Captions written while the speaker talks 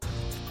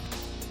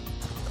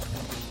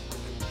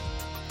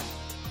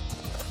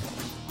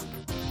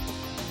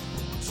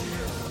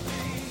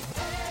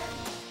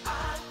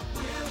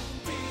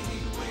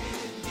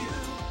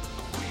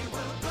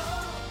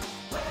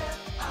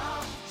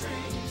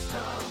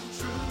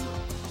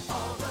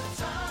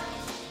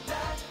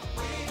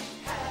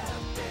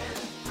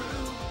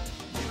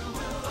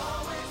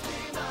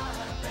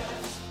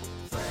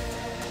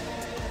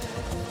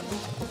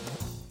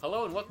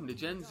Hello and welcome to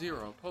Gen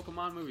Zero,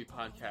 Pokemon Movie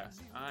Podcast.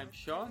 I'm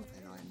Sean.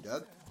 And I'm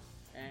Doug.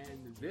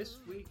 And this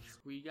week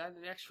we got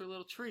an extra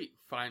little treat,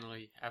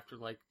 finally, after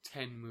like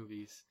 10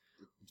 movies.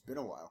 It's been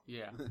a while.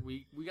 Yeah,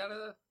 we got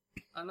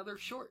another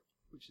short,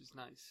 which is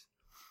nice.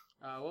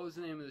 What was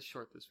the name of the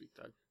short this week,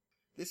 Doug?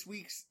 This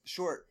week's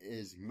short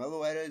is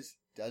Meloetta's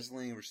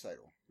Dazzling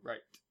Recital.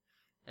 Right.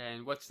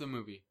 And what's the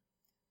movie?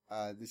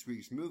 This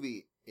week's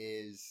movie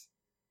is,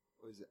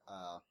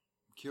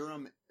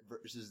 Kyurem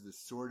versus the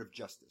Sword of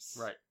Justice.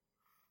 Right.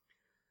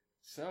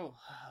 So,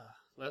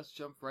 let's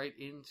jump right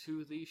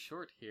into the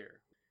short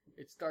here.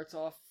 It starts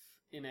off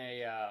in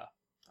a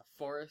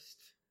forest.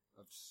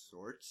 Of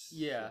sorts?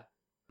 Yeah.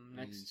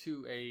 Next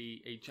to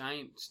a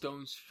giant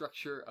stone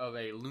structure of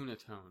a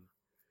Lunatone.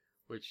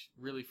 Which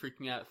really freaked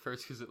me out at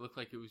first because it looked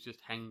like it was just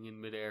hanging in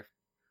midair.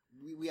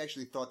 We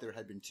actually thought there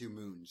had been two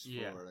moons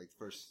for the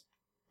first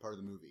part of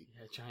the movie.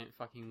 Yeah, giant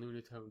fucking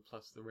Lunatone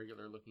plus the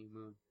regular looking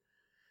moon.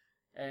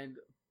 And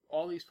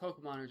all these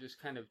Pokemon are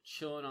just kind of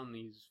chilling on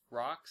these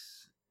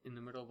rocks in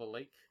the middle of a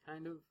lake,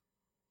 kind of.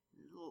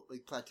 Little,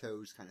 like,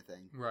 plateaus kind of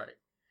thing. Right.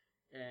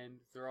 And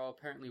they're all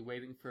apparently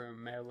waiting for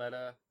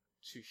Meloetta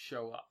to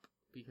show up.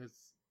 Because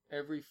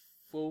every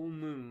full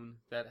moon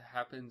that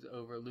happens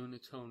over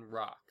Lunatone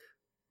Rock,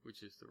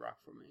 which is the rock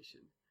formation,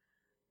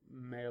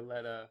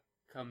 Meloetta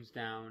comes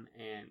down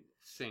and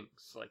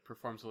sings, like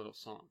performs a little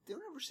song. They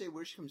don't ever say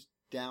where she comes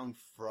down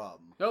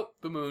from. Nope,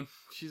 the moon.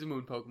 She's a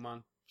moon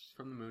Pokemon. She's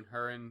from the moon.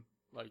 Her and,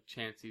 like,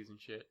 Chanseys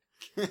and shit.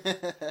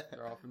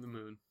 They're all from the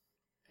moon.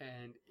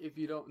 And if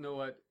you don't know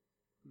what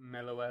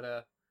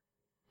Meloetta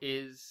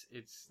is,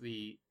 it's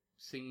the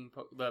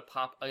the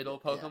pop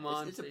idol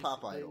Pokemon. Yeah, it's a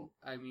pop idol.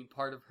 I mean,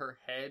 part of her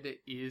head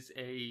is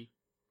a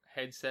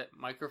headset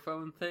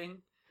microphone thing,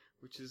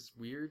 which is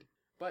weird.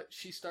 But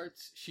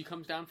she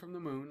comes down from the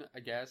moon,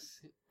 I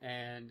guess,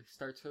 and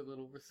starts her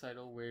little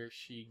recital where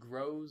she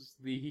grows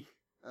the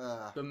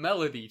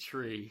melody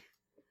tree.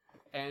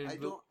 And I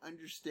don't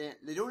understand.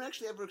 They don't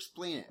actually ever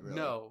explain it, really.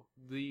 No.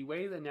 The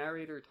way the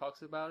narrator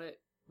talks about it,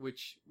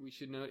 which we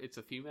should note, it's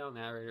a female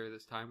narrator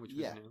this time, which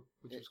was new,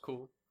 which was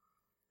cool.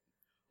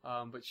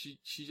 But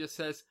she just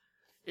says,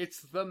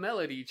 it's the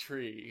melody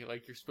tree.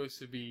 Like, you're supposed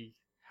to be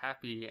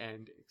happy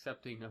and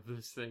accepting of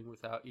this thing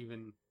without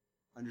even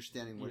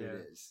understanding what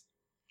it is.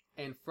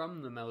 And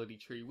from the melody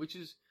tree, which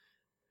is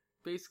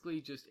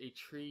basically just a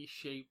tree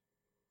shape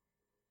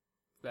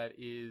that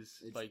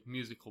is like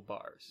musical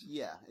bars.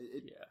 Yeah,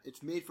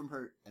 it's made from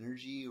her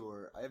energy,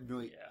 or I have no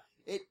idea.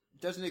 Yeah. It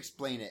doesn't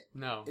explain it.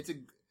 No.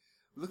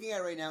 Looking at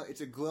it right now, it's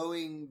a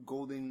glowing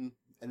golden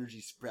energy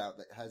sprout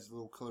that has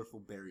little colorful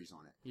berries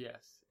on it.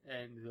 Yes,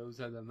 and those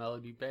are the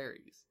melody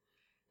berries.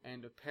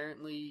 And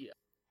apparently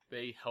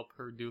they help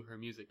her do her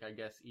music. I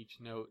guess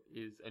each note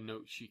is a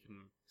note she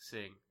can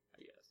sing,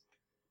 I guess.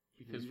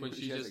 Because when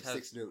she just has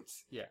 6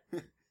 notes. Yeah.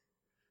 I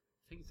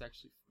think it's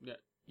actually...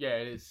 Yeah,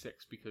 it is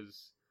 6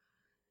 because...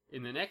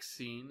 In the next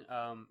scene,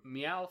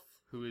 Meowth,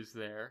 who is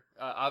there,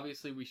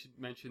 obviously we should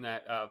mention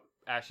that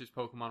Ash's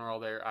Pokemon are all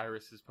there,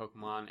 Iris's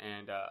Pokemon,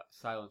 and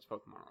Silent's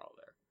Pokemon are all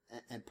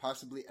there. And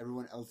possibly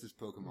everyone else's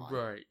Pokemon.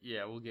 Right,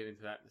 yeah, we'll get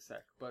into that in a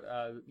sec. But,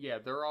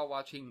 they're all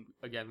watching.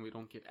 Again, we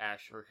don't get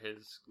Ash or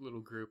his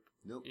little group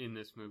in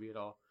this movie at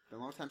all. It's been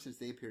a long time since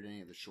they appeared in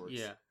any of the shorts.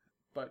 Yeah,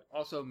 but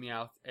also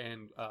Meowth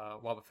and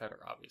Wobbuffet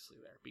are obviously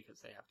there,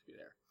 because they have to be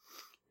there.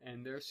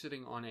 And they're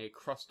sitting on a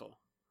Crustle.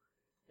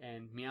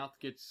 And Meowth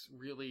gets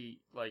really,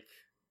 like,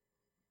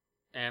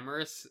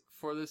 amorous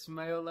for this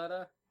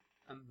Meloetta.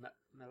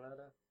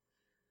 Meloetta.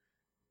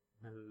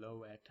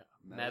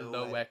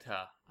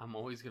 I'm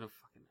always gonna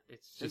fucking...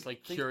 It's just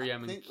like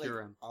Kyurem and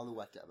Kyurem. Like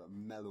Alouetta, but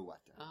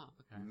Meloetta. Oh,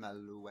 okay.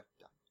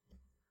 Meloetta.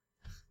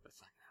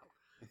 That's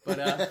not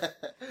gonna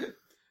help.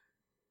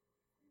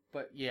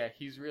 But yeah,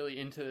 he's really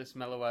into this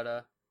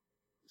Meloetta.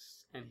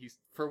 And he's,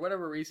 for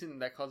whatever reason,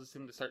 that causes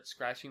him to start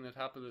scratching the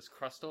top of this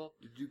Crustle.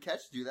 Do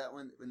cats do that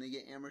when they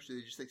get amorous? Do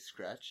they just, like,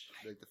 scratch,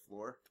 like, the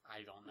floor?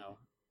 I don't know.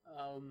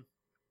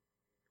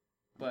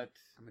 But...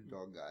 I'm a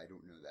dog guy, I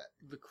don't know that.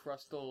 The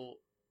Crustle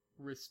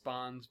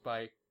responds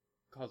by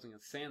causing a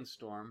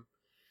sandstorm.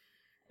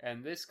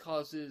 And this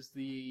causes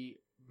the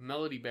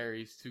Melody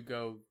Berries to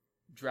go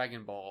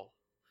Dragon Ball.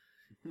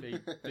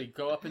 They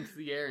go up into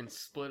the air and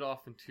split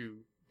off into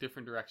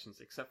different directions,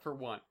 except for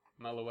one.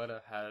 Meloetta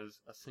has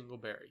a single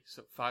berry,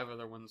 so 5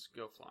 other ones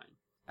go flying.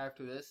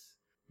 After this,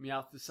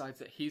 Meowth decides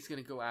that he's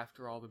going to go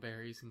after all the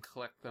berries and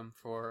collect them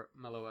for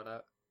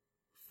Meloetta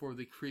for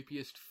the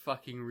creepiest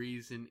fucking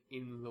reason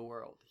in the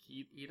world.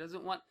 He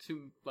doesn't want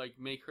to, like,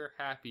 make her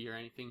happy or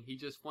anything. He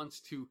just wants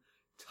to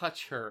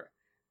touch her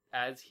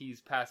as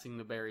he's passing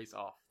the berries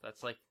off.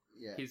 That's, like,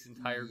 his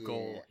entire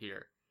goal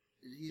here.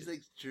 He's,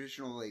 like,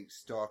 traditional, like,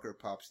 stalker,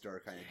 pop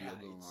star kind of deal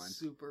going on.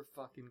 Super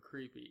fucking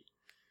creepy.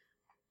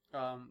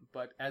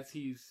 But as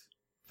he's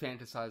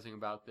fantasizing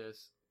about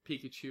this,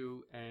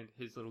 Pikachu and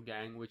his little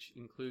gang, which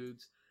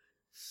includes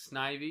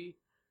Snivy,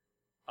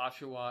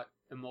 Oshawott,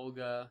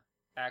 Emolga,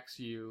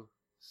 Axew,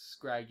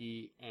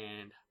 Scraggy,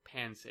 and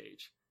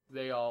Pansage,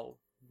 they all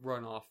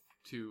run off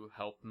to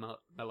help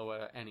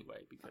Meloetta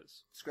anyway,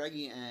 because...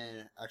 Scraggy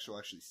and Axel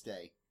actually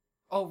stay.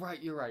 Oh,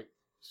 right, you're right.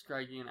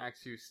 Scraggy and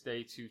Axew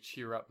stay to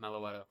cheer up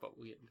Meloetta, but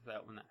we'll get into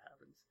that when that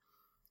happens.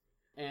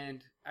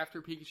 And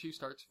after Pikachu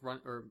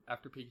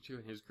after Pikachu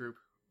and his group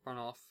run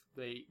off,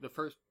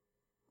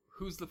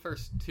 who's the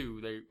first two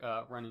they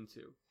run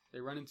into? They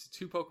run into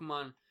two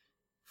Pokemon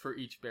for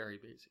each berry,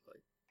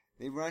 basically.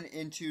 They run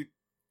into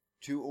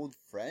two old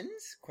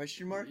friends?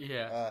 Question mark?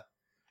 Yeah.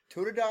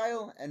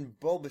 Totodile and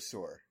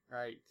Bulbasaur.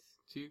 Right.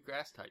 Two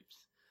grass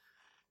types.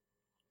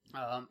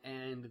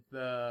 And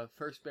the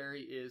first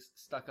berry is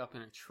stuck up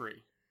in a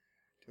tree.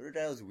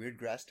 Totodile is a weird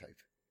grass type.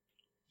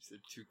 You said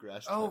two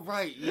grass types. Oh,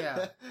 right,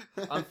 yeah.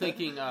 I'm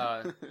thinking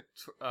Tortua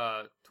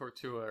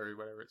or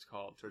whatever it's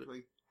called.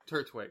 Turtwig?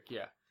 Turtwig,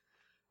 yeah.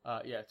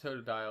 Yeah,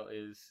 Totodile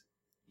is...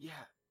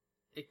 Yeah,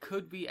 it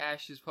could be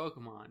Ash's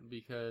Pokemon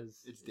because...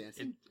 It's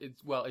dancing?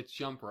 It's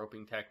jump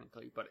roping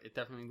technically, but it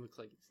definitely looks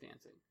like it's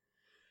dancing.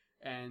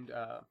 And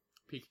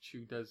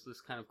Pikachu does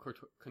this kind of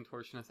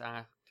contortionist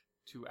act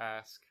to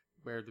ask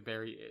where the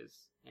berry is.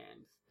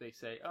 And they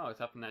say, oh, it's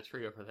up in that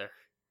tree over there.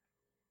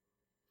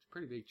 It's a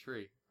pretty big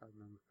tree, if I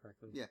remember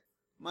correctly. Yeah.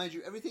 Mind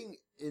you, everything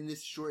in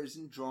this short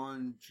isn't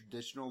drawn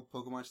traditional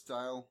Pokemon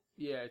style.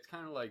 Yeah, it's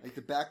kind of like... Like,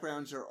 the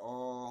backgrounds are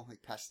all,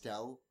 like,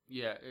 pastel.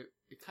 Yeah,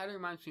 it kind of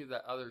reminds me of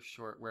that other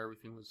short where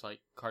everything was, like,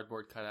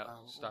 cardboard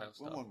cutout style stuff.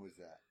 What one was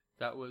that?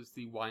 That was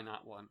the Why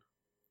Not one.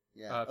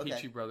 Yeah, okay.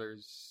 Pichu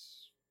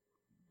Brothers,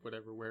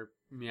 whatever, where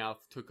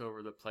Meowth took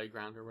over the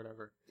playground or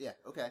whatever. Yeah,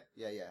 okay.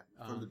 Yeah.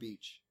 From the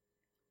beach.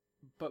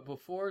 But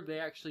before they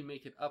actually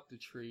make it up the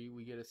tree,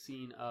 we get a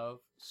scene of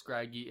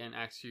Scraggy and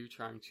Axew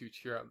trying to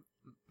cheer up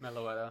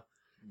Meloetta.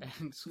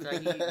 And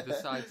Scraggy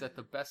decides that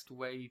the best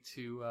way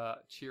to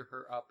cheer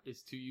her up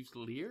is to use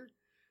Leer.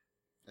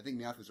 I think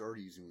Meowth was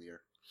already using Leer.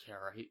 Yeah,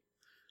 right.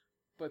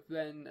 But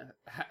then,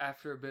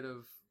 after a bit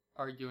of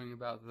arguing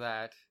about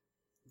that,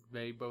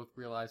 they both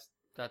realize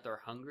that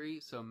they're hungry,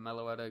 so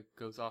Meloetta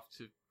goes off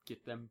to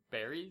get them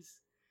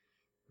berries,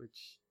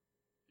 which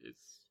is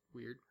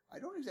weird. I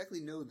don't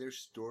exactly know their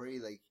story,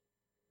 like...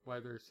 Why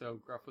they're so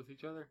gruff with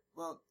each other?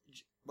 Well,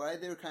 why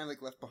they're kind of,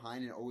 like, left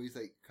behind and always,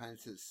 like, kind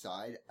of to the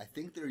side. I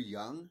think they're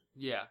young.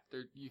 Yeah,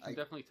 you can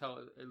definitely tell,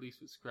 at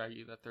least with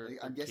Scraggy, that they're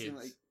I'm kids. guessing,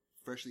 like,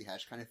 freshly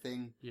hatched kind of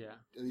thing. Yeah.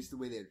 At least the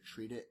way they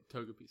treat it.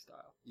 Togepi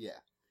style.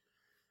 Yeah.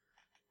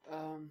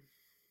 And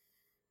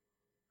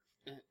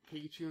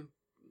Pikachu...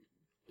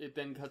 It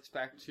then cuts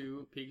back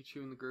to Pikachu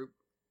and the group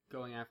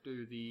going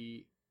after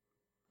the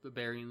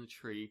berry in the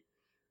tree.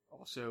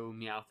 Also,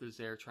 Meowth is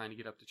there trying to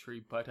get up the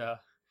tree, but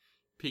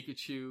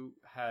Pikachu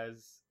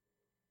has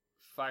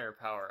fire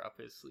power up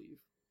his sleeve.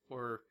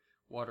 Or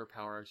water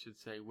power, I should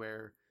say,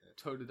 where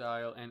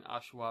Totodile and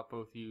Oshawott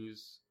both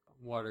use a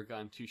water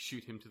gun to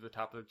shoot him to the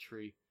top of the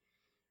tree.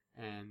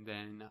 And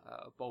then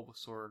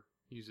Bulbasaur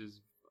uses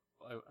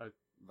a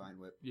Vine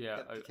Whip. Yeah,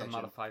 Yep, a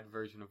modified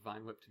version of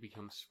Vine Whip to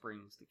become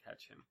springs to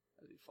catch him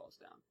as he falls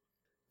down.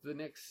 The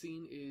next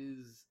scene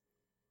is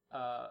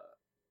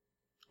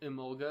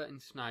Emolga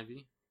and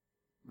Snivy,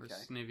 or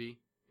Snivy,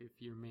 if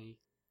you're me.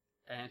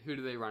 And who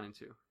do they run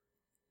into?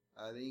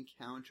 They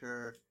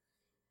encounter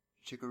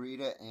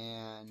Chikorita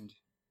and...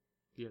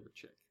 The other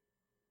chick.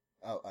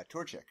 Oh,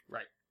 Torchic.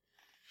 Right.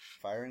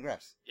 Fire and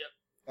Grass. Yep.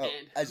 Oh,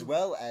 and as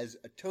well as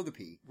a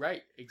Togepi.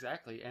 Right,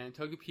 exactly. And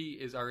Togepi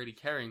is already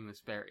carrying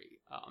this berry.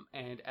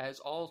 And as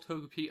all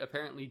Togepi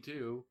apparently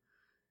do,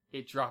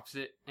 it drops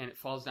it and it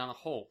falls down a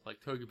hole,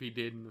 like Togepi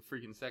did in the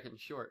freaking second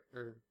short.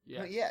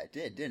 Yeah, it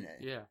did, didn't it?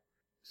 Yeah.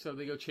 So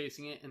they go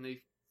chasing it and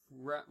they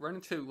run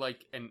into,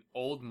 like, an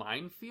old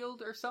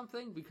minefield or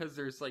something, because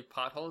there's, like,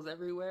 potholes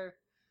everywhere.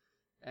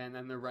 And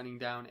then they're running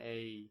down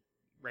a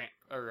ramp,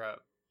 or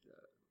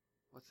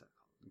what's that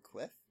called? A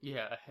cliff?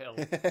 Yeah, a hill.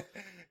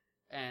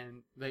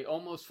 And they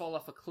almost fall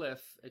off a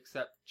cliff,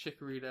 except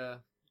Chikorita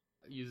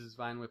uses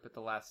Vine Whip at the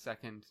last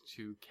second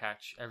to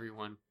catch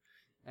everyone.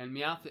 And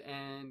Meowth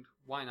and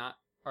Why Not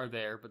are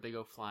there, but they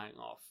go flying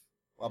off.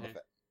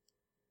 Wobbuffet.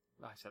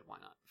 I said Why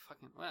Not.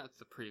 Well, it's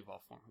the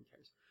pre-evolved form, who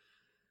cares?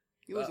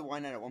 He was a Why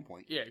Not at one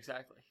point. Yeah,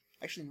 exactly.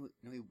 Actually,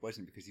 no, he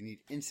wasn't, because you need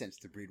incense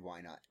to breed Why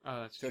Not.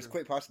 Oh, that's so true. It's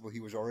quite possible he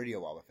was already a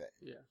Wobbuffet.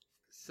 Yeah.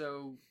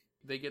 So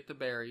they get the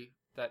berry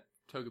that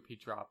Togepi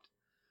dropped.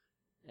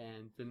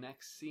 And the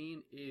next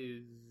scene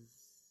is...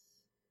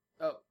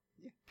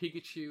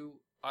 Pikachu,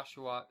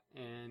 Oshawott,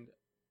 and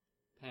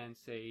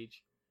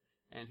Pansage.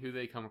 And who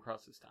they come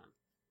across this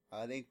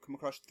time? They come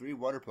across 3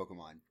 water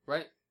Pokemon.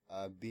 Right.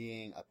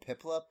 Being a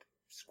Piplup,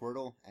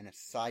 Squirtle, and a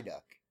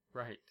Psyduck.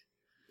 Right.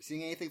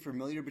 Seeing anything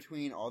familiar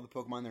between all the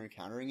Pokemon they're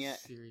encountering yet?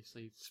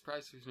 Seriously,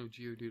 surprised there's no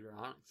Geodude or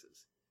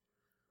Onixes.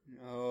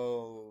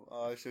 No.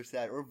 Oh, so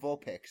sad. Or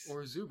Vulpix.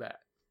 Or Zubat.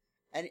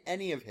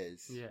 Any of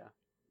his. Yeah.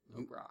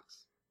 No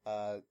Brox.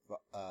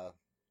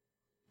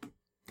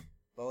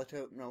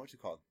 Volato... No, what's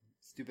it called?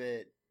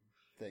 Stupid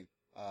thing.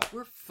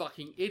 We're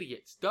fucking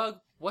idiots. Doug,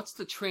 what's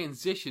the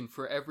transition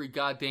for every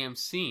goddamn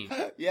scene?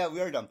 Yeah, we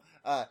are dumb.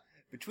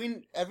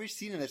 Between every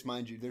scene in this,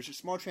 mind you, there's a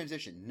small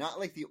transition. Not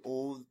like the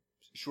old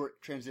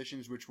short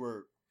transitions, which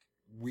were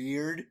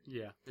weird.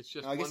 Yeah, it's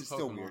just No, I guess one it's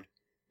still Pokemon. weird.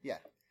 Yeah.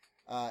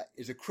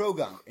 Is a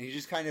Krogunk, and he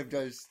just kind of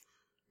does,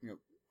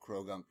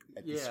 Krogunk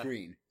at the Yeah.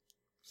 screen.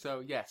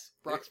 So yes,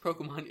 Brock's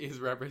Pokemon is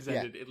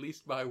represented at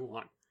least by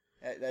one.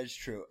 That is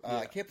true. Yeah.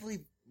 I can't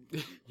believe.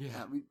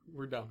 Yeah,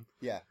 we're dumb.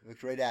 Yeah,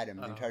 looked right at him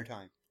the entire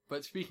time.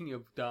 But speaking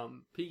of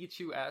dumb,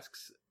 Pikachu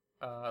asks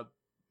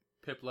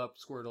Piplup,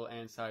 Squirtle,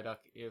 and Psyduck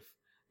if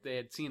they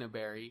had seen a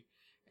berry,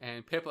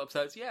 and Piplup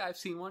says, "Yeah, I've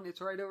seen one.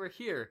 It's right over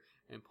here,"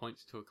 and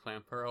points to a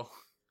Clamperl.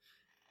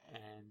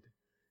 And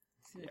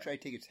He's gonna try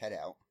to take its head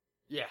out.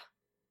 yeah,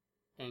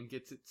 and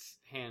gets its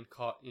hand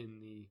caught in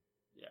the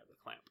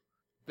clamp.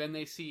 Then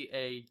they see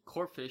a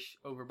Corphish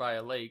over by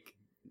a lake.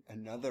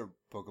 Another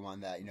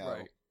Pokemon that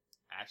Right.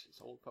 Ash's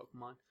old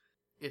Pokemon.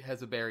 It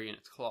has a berry in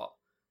its claw.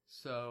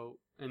 So,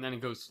 and then it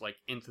goes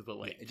into the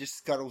lake. It just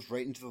scuttles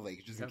right into the lake.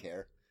 It doesn't Yep.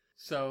 care.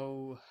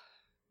 So,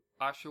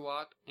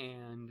 Oshawott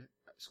and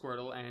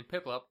Squirtle and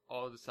Piplup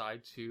all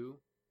decide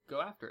to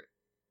go after it.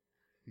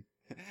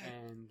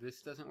 And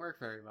this doesn't work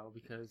very well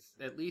because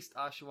at least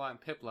Oshawott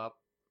and Piplup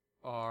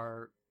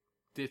are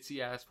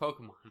ditzy-ass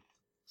Pokemon.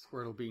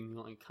 Squirtle being the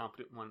only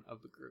competent one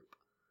of the group.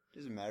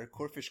 Doesn't matter.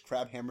 Corphish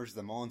crab hammers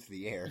them all into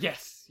the air.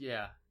 Yes,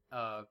 yeah.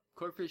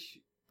 Corphish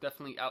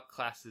definitely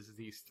outclasses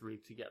these three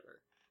together.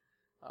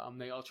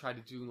 They all try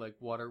to do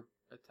water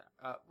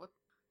attack. What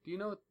do you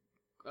know? What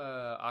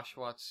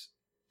Oshawott's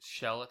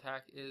shell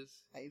attack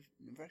is? I've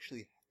never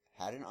actually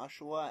had an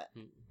Oshawott.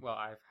 Well,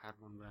 I've had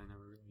one, but I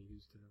never really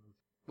used it.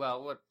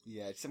 Well, what?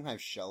 Yeah, it's some kind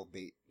of shell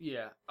bait.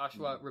 Yeah,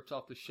 Oshawott rips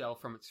off the shell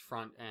from its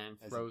front and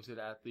throws it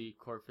at the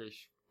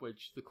Corphish,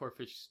 which the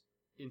Corphish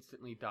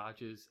instantly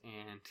dodges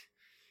and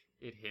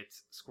it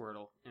hits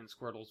Squirtle, and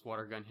Squirtle's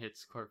water gun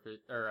hits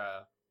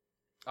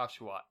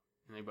Oshawott,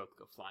 and they both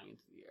go flying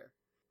into the air.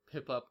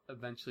 Piplup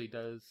eventually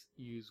does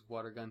use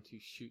water gun to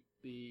shoot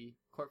the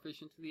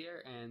Corphish into the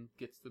air and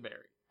gets the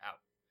berry out,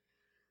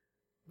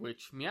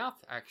 which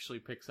Meowth actually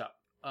picks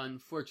up.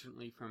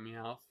 Unfortunately for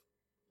Meowth,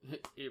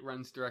 it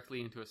runs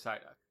directly into a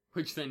Psyduck,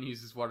 which then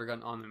uses water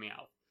gun on the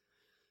Meowth,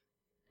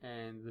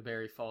 and the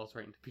berry falls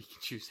right into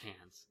Pikachu's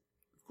hands.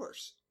 Of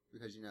course,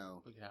 because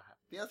Look at how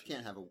happy. Meowth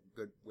can't have a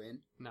good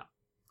win. No,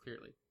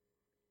 clearly.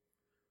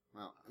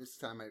 Well, this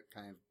time I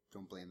kind of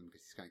don't blame him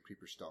because he's kind of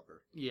creeper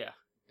stalker. Yeah,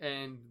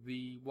 and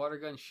the water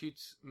gun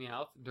shoots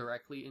Meowth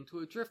directly into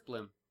a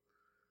Drifblim,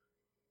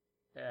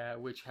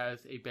 which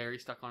has a berry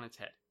stuck on its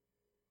head.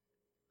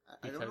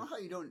 I don't know how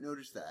you don't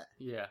notice that.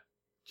 Yeah.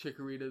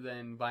 Chikorita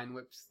then vine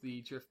whips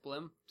the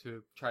Drifblim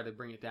to try to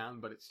bring it down,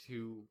 but it's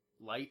too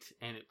light,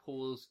 and it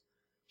pulls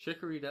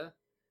Chikorita,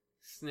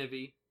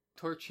 Snivy,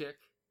 Torchic,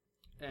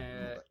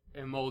 and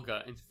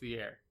Emolga into the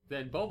air.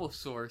 Then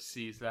Bulbasaur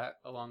sees that,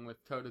 along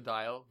with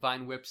Totodile,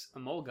 vine whips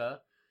Emolga,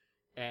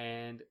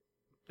 and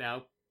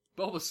now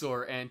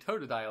Bulbasaur and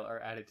Totodile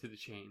are added to the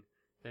chain.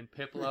 Then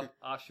Piplup,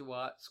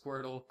 Oshawott,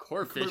 Squirtle,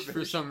 Corphish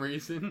for some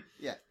reason.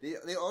 Yeah,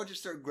 they all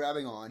just start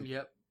grabbing on.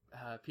 Yep.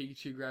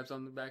 Pikachu grabs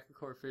on the back of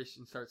Corphish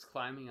and starts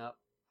climbing up.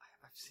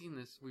 I've seen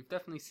this. We've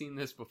definitely seen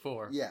this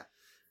before. Yeah.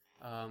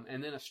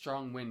 And then a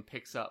strong wind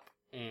picks up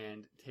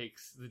and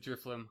takes the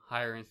Drifblim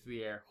higher into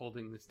the air,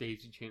 holding this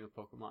daisy chain of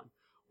Pokemon,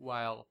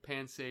 while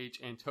Pansage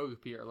and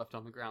Togepi are left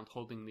on the ground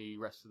holding the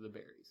rest of the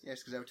berries. Yes,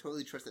 because I would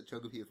totally trust that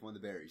Togepi with one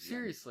of the berries.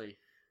 Seriously.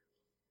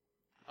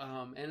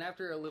 And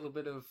after a little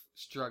bit of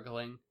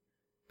struggling,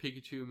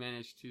 Pikachu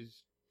managed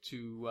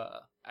to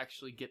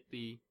actually get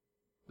the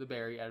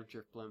berry out of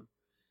Drifblim,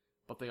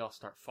 but they all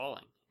start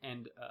falling.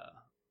 And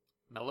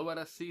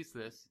Meloetta sees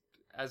this.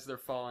 As they're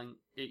falling,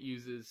 it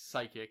uses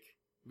Psychic,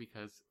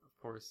 because, of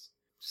course,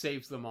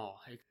 saves them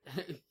all.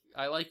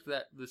 I like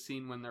that the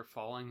scene when they're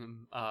falling,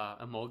 and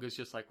Emolga's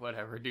just like,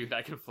 whatever, dude,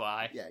 I can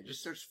fly. Yeah, it just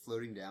starts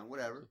floating down,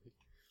 whatever.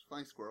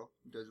 Flying squirrel.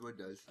 Does what it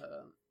does.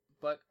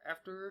 But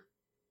after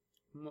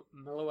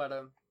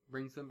Meloetta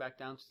brings them back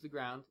down to the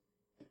ground,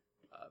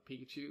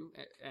 Pikachu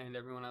and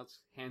everyone else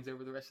hands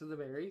over the rest of the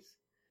berries,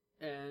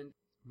 and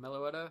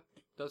Meloetta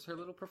does her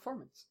little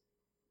performance.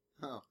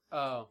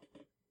 Oh.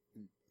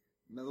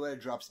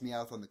 Meloetta drops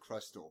Meowth on the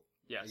Crustle.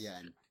 Yes.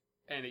 Again.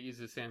 And it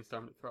uses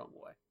Sandstorm to throw him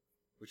away.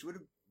 Which would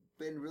have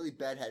been really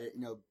bad had it,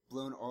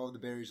 blown all of the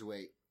berries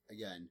away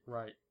again.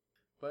 Right.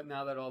 But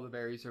now that all the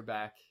berries are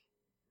back,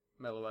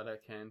 Meloetta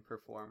can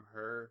perform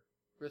her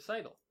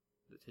recital,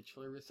 the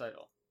titular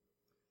recital.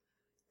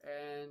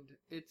 And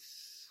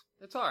it's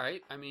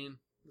alright. I mean,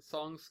 the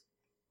song's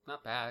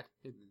not bad.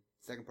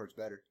 Second part's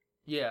better.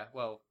 Yeah,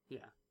 well,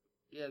 yeah.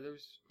 Yeah,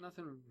 there's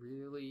nothing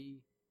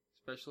really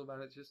special about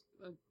it, just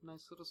a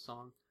nice little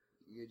song.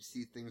 You get to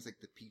see things like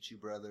the Pichu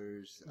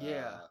brothers.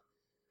 Yeah.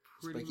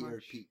 Pretty Spiky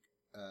much.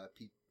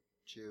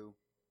 Pichu.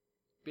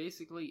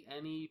 Basically,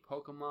 any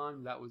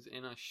Pokemon that was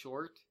in a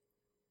short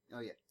Oh,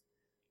 yeah.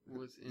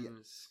 was in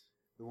this.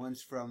 The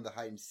ones from the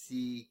hide and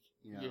seek,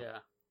 Yeah.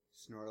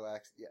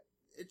 Snorlax. Yeah.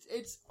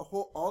 It's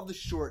all the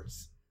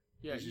shorts,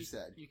 Yeah, as you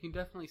said. You can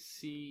definitely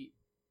see,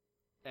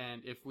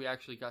 and if we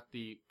actually got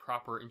the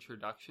proper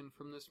introduction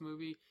from this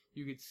movie,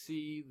 you could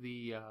see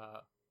the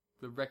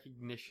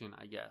recognition,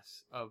 I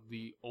guess, of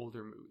the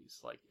older movies.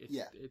 Like,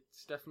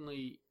 it's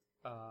definitely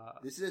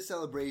This is a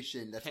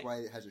celebration. That's Hey. why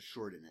it has a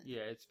short in it.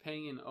 Yeah, it's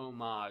paying an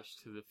homage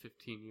to the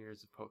 15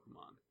 years of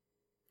Pokemon.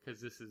 Because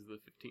this is the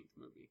 15th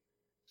movie.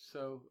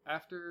 So,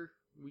 after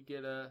we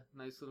get a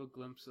nice little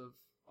glimpse of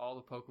all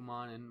the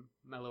Pokemon and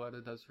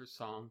Meloetta does her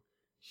song,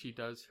 she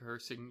does her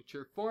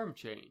signature form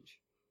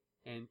change.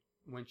 And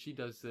when she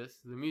does this,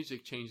 the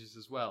music changes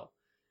as well.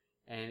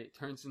 And it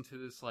turns into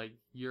this, like,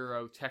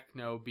 Euro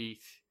techno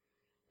beat.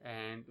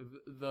 And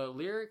the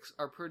lyrics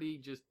are pretty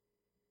just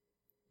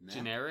Meh.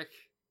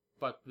 generic,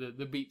 but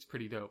the beat's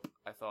pretty dope,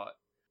 I thought.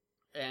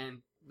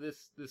 And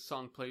this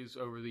song plays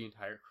over the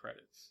entire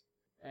credits.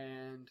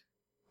 And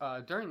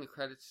during the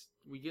credits,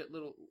 we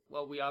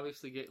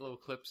obviously get little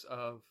clips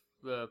of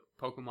the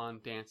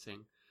Pokemon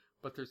dancing,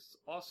 but there's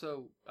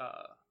also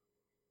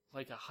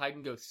like a hide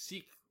and go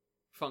seek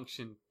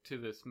function to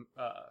this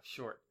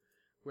short,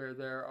 where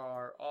there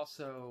are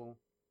also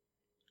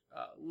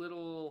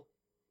little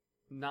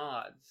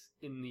nods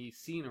in the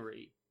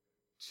scenery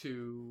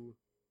to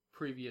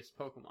previous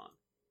Pokemon.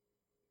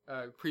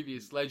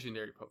 Previous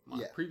legendary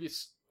Pokemon. Yeah.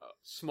 Previous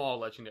small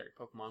legendary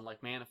Pokemon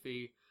like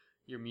Manaphy,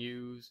 your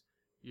Muse,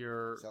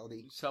 your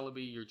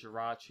Celebi, your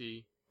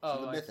Jirachi.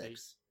 So the I see.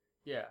 Mythics.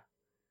 Yeah.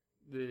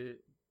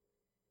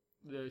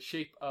 The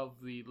shape of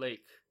the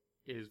lake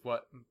is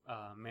what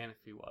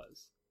Manaphy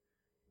was.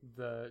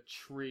 The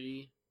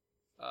tree,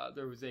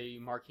 there was a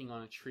marking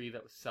on a tree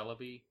that was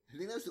Celebi. I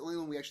think that was the only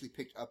one we actually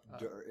picked up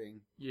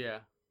during. Yeah.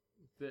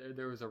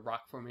 There was a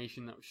rock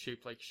formation that was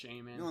shaped like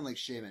Shaman. No one likes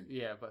Shaman.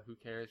 Yeah, but who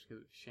cares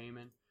because it's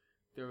Shaman.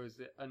 There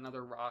was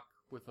another rock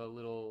with a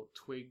little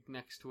twig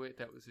next to it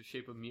that was the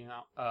shape of Mew.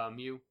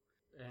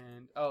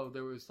 And,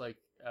 there was like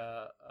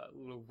a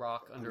little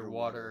rock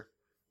underwater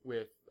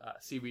with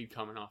seaweed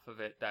coming off of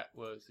it that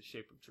was the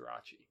shape of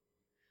Jirachi.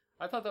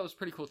 I thought that was a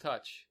pretty cool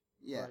touch.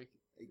 Yeah. Like,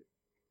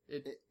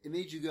 It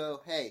made you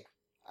go, hey,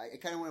 I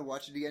kind of want to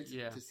watch it again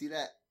to see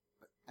that.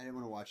 But I didn't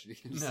want to watch it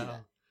again to see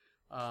that.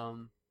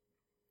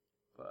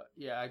 But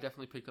yeah, I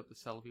definitely picked up the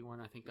Celebi one.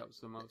 I think that was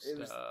the most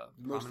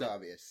most prominent.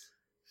 obvious.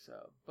 So,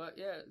 but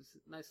yeah, it's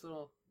a nice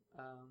little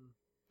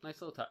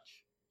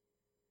touch.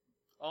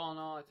 All in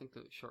all, I think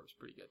the short was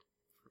pretty good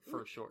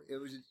for a short. It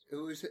was.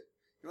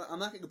 You know, I'm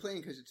not gonna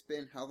complain because it's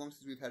been how long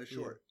since we've had a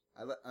short.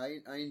 Yeah.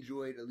 I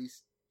enjoyed at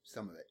least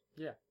some of it.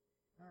 Yeah.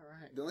 All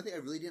right. The only thing I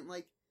really didn't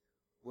like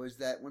was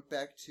that went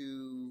back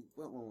to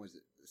what one was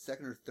it? The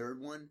second or third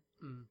one,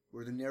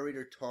 where the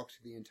narrator talked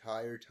the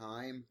entire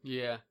time.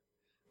 Yeah.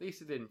 At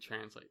least it didn't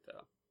translate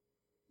though.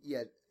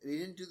 Yeah, they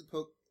didn't do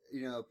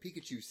the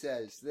Pikachu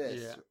says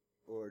this,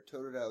 or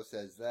Totodile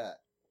says that,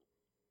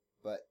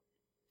 but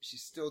she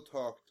still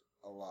talked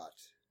a lot.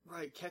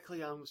 Right,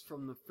 Kecleon was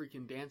from the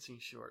freaking dancing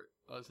short,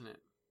 wasn't it?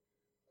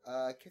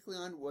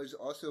 Kecleon was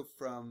also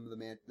from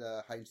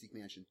the Hide and Seek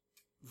Mansion.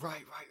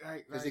 Right.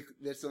 Because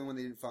that's the only one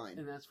they didn't find.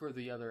 And that's where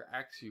the other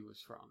Axew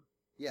was from.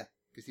 Yeah,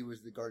 because he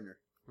was the gardener.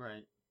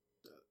 Right.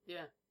 So,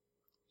 yeah.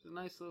 It's a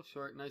nice little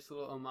short, nice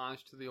little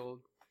homage to the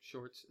old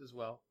shorts as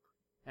well.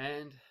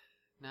 And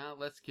now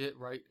let's get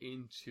right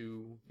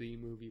into the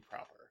movie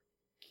proper.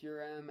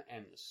 Kyurem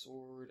and the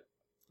Sword...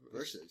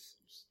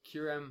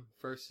 Kyurem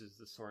versus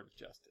the Sword of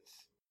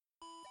Justice.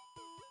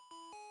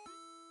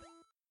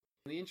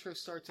 The intro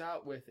starts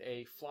out with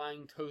a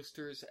Flying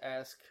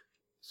Toasters-esque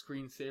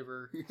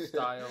screensaver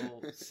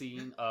style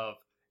scene of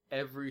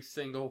every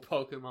single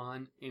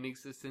Pokemon in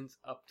existence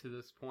up to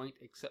this point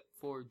except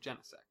for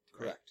Genesect.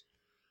 Correct.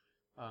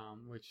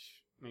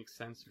 Which makes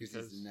sense because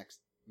it's the next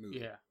movie.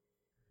 Yeah.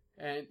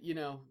 And,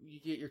 you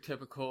get your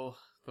typical,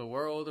 the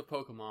world of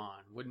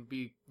Pokemon. Wouldn't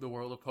be the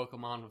world of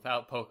Pokemon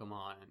without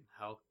Pokemon and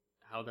how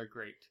they're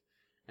great.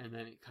 And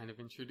then it kind of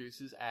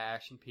introduces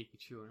Ash and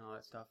Pikachu and all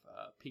that stuff.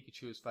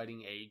 Pikachu is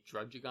fighting a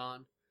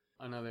Druddigon,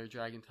 another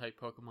Dragon-type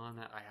Pokemon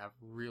that I have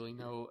really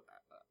no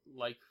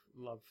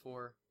love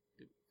for.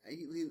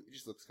 He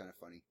just looks kind of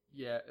funny.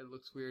 Yeah, it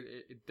looks weird.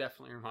 It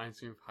definitely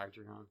reminds me of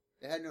Hydreigon.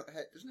 It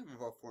doesn't have an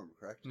evolved form,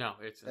 correct? No,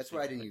 that's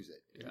why I didn't use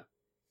it. Yeah.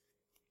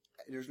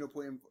 There's no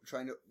point in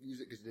trying to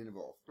use it because it didn't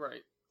evolve.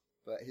 Right.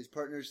 But his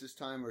partners this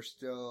time are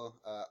still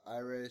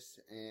Iris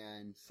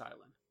and...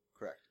 Silent.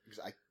 Correct. Because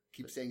I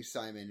keep saying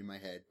Simon in my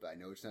head, but I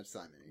know it's not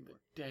Simon anymore.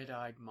 The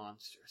dead-eyed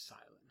monster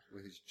Silent.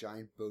 With his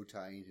giant bow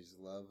tie and his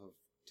love of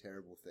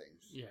terrible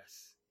things.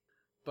 Yes.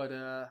 But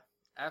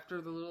after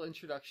the little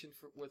introduction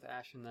with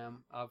Ash and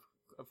them, of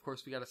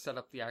course we got to set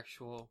up the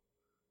actual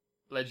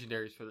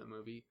legendaries for the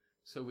movie.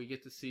 So we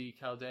get to see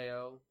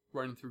Keldeo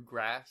running through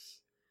grass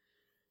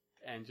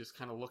and just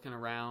kind of looking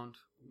around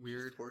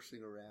weird. Just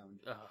horsing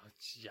around. Oh,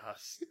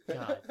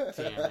 God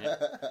damn it.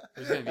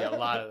 There's going to be a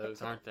lot of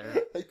those, aren't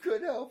there? I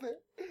couldn't help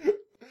it.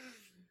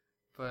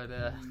 But,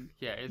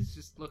 yeah, it's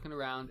just looking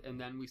around, and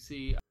then we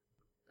see,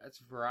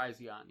 that's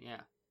Virizion,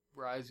 yeah.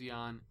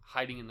 Virizion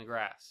hiding in the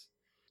grass.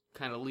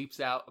 Kind of leaps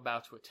out,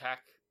 about to attack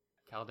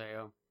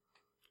Keldeo.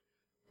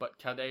 But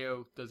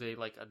Keldeo does a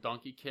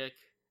donkey kick,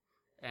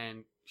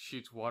 and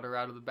shoots water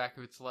out of the back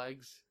of its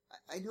legs.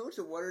 I know it's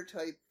a water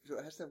type, so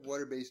it has to have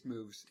water-based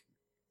moves.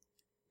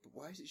 But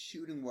why is it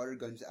shooting water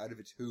guns out of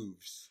its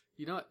hooves?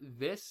 You know what?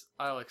 This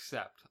I'll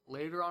accept.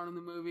 Later on in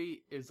the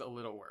movie is a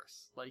little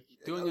worse. Like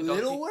doing a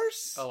little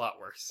worse? A lot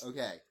worse.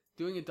 Okay.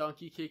 Doing a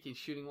donkey kick and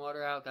shooting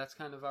water out, that's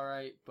kind of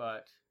alright,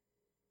 but...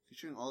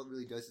 Considering all it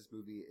really does this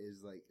movie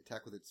is, like,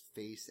 attack with its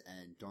face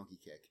and donkey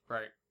kick.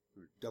 Right.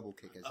 Or double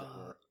kick, as it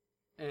were.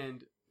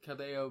 And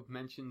Caldeo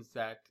mentions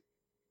that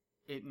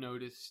it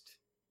noticed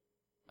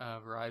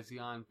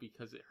Virizion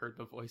because it heard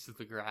the voice of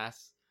the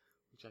grass,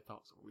 which I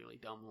thought was a really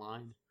dumb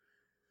line.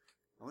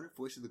 I wonder if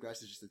Voice of the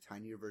Grass is just a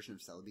tinier version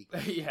of Celebi.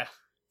 Yeah.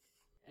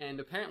 And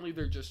apparently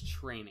they're just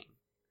training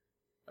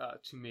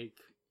to make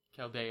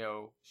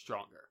Caldeo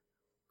stronger.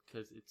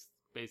 Because it's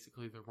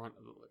basically the runt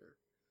of the litter.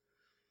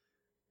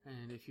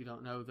 And if you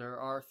don't know, there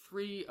are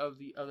 3 of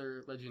the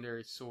other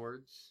legendary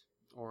swords,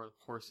 or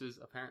horses,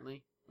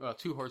 apparently. Well,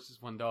 2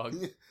 horses, 1 dog.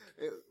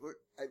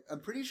 I'm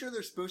pretty sure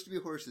they're supposed to be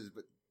horses,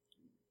 but...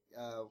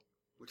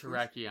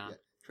 Terrakion. Yeah.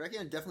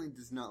 Terrakion definitely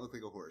does not look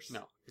like a horse.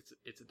 No,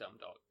 it's a dumb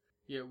dog.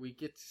 Yeah, we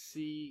get to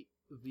see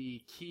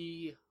the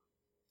key,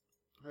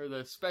 or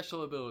the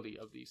special ability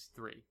of these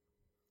 3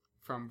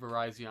 from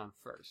Virizion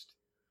first.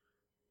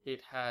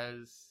 It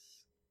has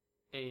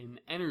an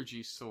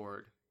energy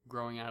sword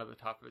growing out of the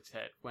top of its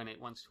head when it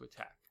wants to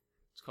attack.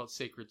 It's called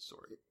Sacred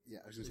Sword. Yeah,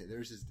 I was going to say,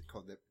 theirs is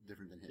called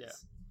different than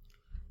his.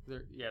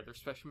 Yeah. Their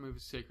special move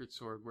is Sacred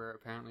Sword, where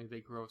apparently they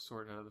grow a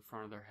sword out of the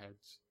front of their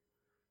heads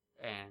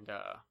and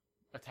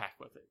attack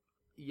with it.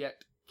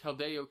 Yet,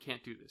 Caldeo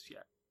can't do this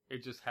yet.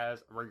 It just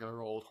has a regular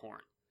old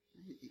horn.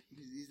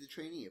 He's the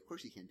trainee. Of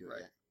course he can't do it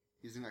yet.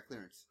 He hasn't got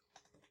clearance.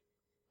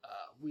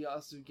 We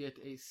also get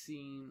a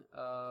scene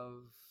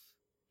of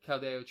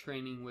Caldeo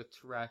training with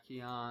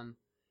Terrakion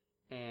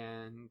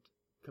and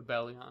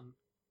Cobalion.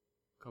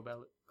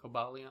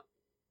 Cobalion?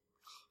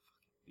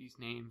 These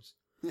names.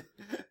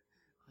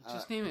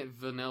 Just name it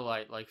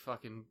Vanillite like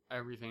fucking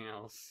everything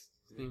else.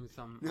 Name it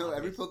something. No,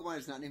 every Pokemon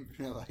is not named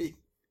Vanillite.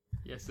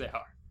 Yes, they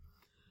are.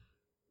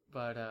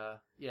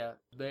 But, yeah,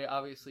 they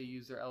obviously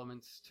use their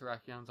elements.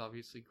 Terrakion's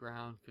obviously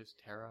ground, because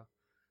Terra.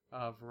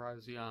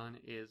 Virizion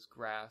is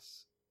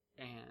grass,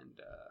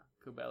 and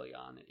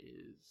Cobalion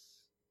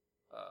is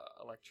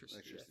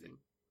electricity, I think.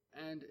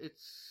 And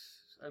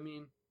it's, I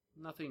mean,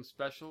 nothing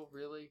special,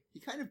 really. He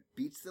kind of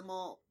beats them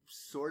all,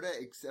 sorta,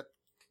 except,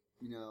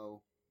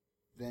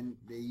 then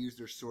they use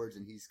their swords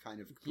and he's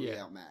kind of completely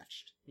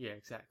outmatched. Yeah,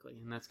 exactly.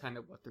 And that's kind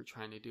of what they're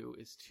trying to do,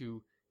 is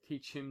to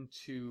teach him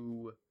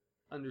to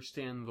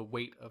understand the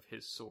weight of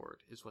his sword,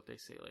 is what they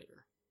say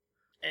later.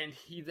 And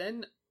he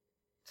then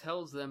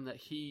tells them that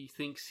he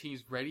thinks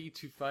he's ready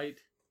to fight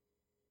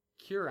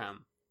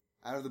Kyurem.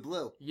 Out of the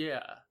blue.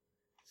 Yeah.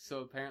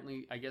 So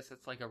apparently, I guess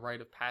that's like a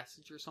rite of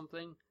passage or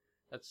something.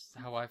 That's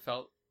how I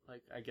felt.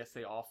 Like, I guess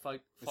they all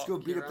fought Let's go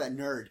beat Kyurem. up that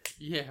nerd.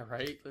 Yeah,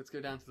 right? Let's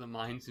go down to the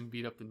mines and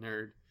beat up the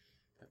nerd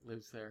that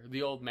lives there.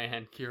 The old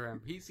man, Kyurem.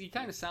 He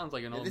kind of sounds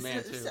like an old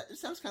man, too. It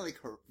sounds kind of like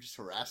just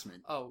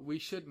harassment. Oh, we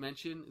should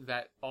mention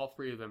that all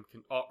 4 of them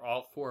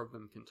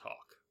can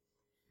talk.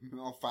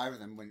 All 5 of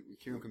them when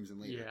Kyurem comes in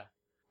later.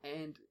 Yeah.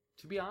 And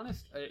to be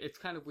honest, it's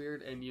kind of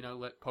weird, and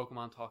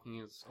Pokemon talking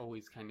is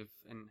always kind of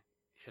an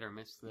hit or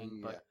miss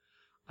thing, but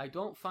I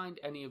don't find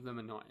any of them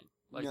annoying.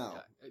 Like, no.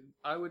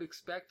 I would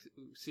expect,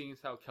 seeing as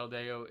how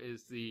Caldeo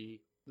is the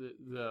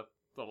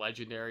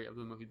legendary of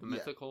the movie, the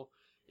mythical,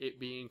 it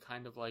being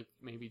kind of like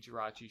maybe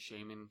Jirachi,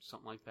 Shaman,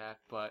 something like that,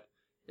 but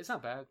it's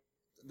not bad.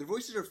 Their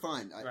voices are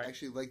fine. I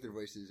actually like their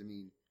voices. I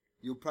mean,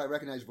 you'll probably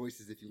recognize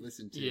voices if you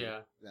listen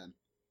to them.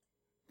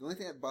 The only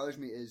thing that bothers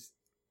me is,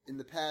 in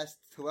the past,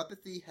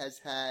 telepathy has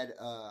had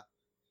a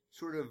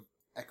sort of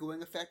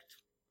echoing effect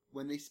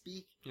when they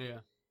speak. Yeah.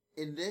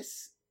 In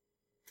this,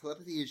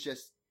 telepathy is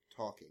just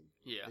talking.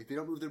 Yeah. Like, they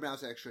don't move their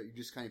mouths extra, you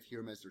just kind of hear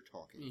them as they're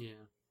talking.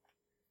 Yeah.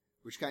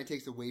 Which kind of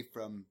takes away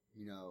from,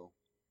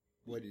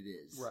 what it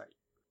is. Right.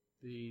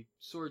 The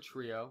Sword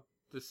Trio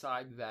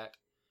decide that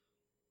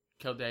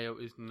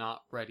Caldeo is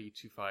not ready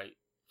to fight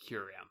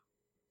Kyurem.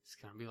 It's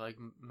gonna be like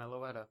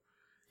Meloetta.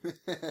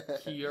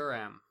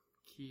 Kyurem.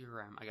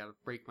 I gotta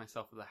break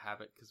myself of the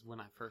habit, because when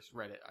I first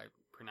read it, I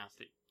pronounced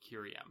it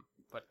Kyurem,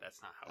 but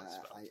that's not how it's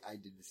spelled. I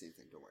did the same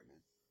thing, don't worry,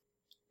 man.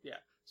 Yeah.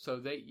 So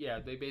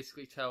they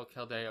basically tell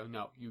Caldeo,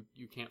 no,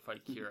 you can't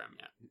fight Kyurem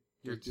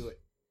yet. Do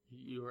it.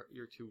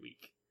 You're too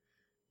weak.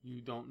 You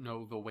don't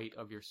know the weight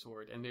of your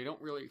sword, and they don't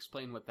really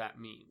explain what that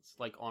means,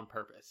 like on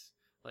purpose.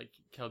 Like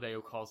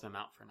Caldeo calls them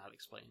out for not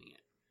explaining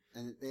it.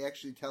 And they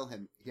actually tell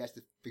him he has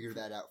to figure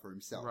that out for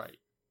himself. Right.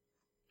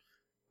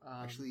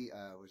 Actually,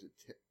 was it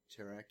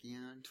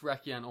Terrakion?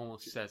 Terrakion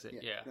almost says it,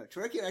 yeah. No,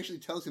 Terrakion actually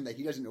tells him that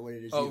he doesn't know what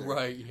it is either. either.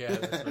 Right, yeah,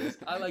 that's nice.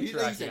 I like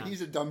Terrakion.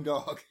 He's a dumb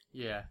dog.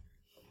 Yeah.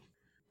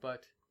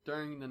 But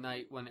during the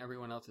night, when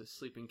everyone else is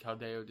sleeping,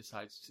 Caldeo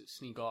decides to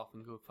sneak off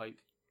and go fight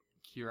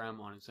Kyurem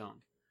on his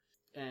own.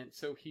 And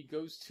so he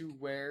goes to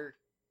where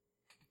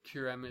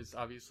Kyurem is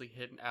obviously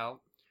hidden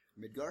out.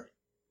 Midgar?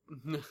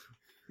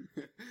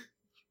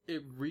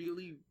 It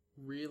really,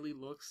 really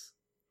looks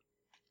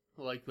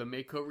like the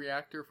Mako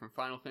reactor from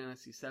Final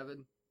Fantasy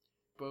VII.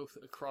 Both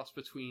a cross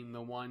between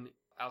the one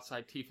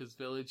outside Tifa's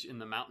village in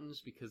the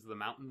mountains, because the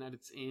mountain that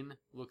it's in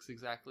looks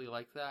exactly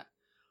like that.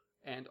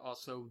 And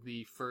also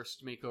the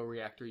first Mako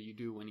reactor you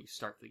do when you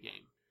start the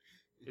game.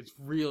 It's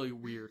really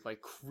weird,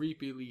 like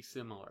creepily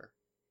similar.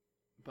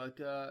 But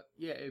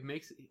yeah, it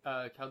makes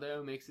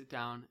Caldeo makes it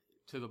down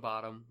to the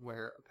bottom,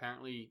 where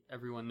apparently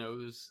everyone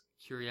knows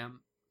Kyurem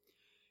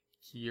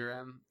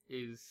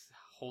is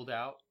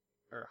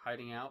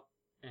hiding out,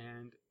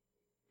 and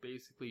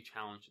basically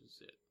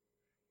challenges it.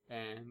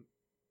 And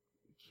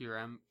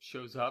Kyurem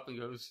shows up and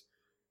goes,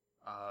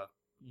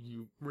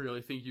 you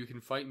really think you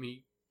can fight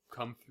me?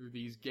 Come through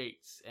these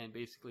gates. And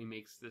basically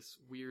makes this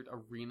weird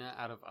arena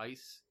out of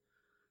ice.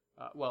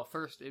 Well,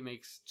 first it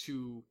makes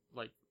two,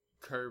 like,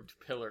 curved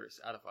pillars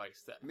out of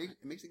ice.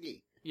 It makes a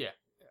gate. Yeah.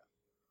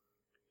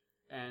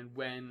 And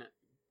when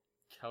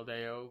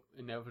Caldeo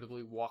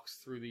inevitably walks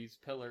through these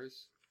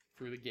pillars,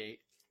 through the gate,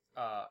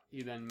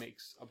 he then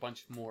makes a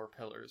bunch more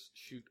pillars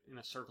shoot in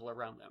a circle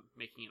around them,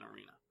 making an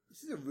arena.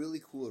 This is a really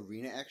cool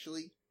arena,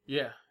 actually.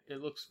 Yeah,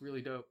 it looks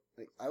really dope.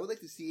 Like, I would like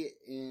to see it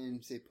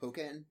in, say,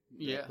 Pokken.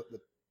 Yeah. The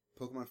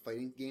Pokemon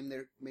fighting game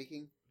they're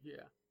making.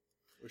 Yeah.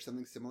 Or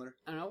something similar.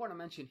 And I want to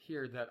mention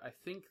here that I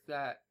think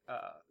that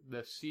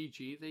the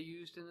CG they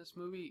used in this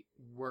movie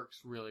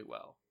works really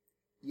well.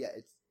 Yeah,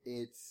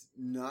 it's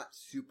not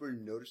super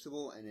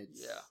noticeable, and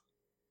it's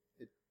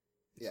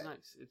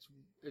nice.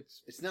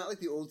 It's not like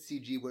the old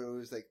CG where it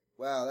was like,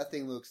 wow, that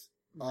thing looks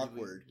really,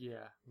 awkward.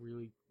 Yeah,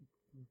 really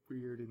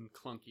weird and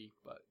clunky,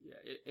 but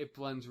yeah, it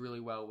blends really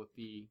well with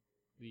the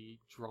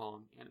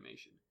drawn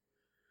animation.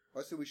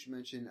 Also, we should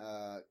mention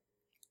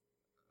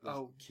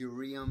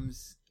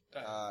Kyurem's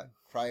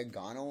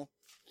Cryogonal.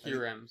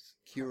 Kyurem's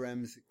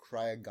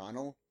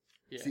Cryogonal.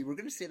 Yeah. See, we're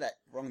going to say that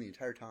wrong the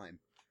entire time.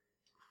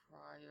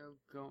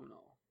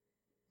 Cryogonal.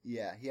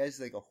 Yeah, he has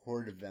like a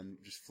horde of them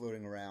just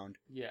floating around.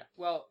 Yeah,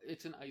 well,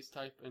 it's an ice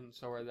type, and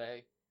so are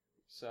they.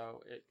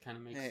 So it kind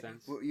of makes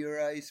sense.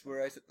 You're ice,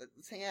 we're ice.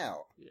 Let's hang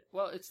out. Yeah.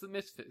 Well, it's the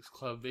Misfits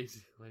Club,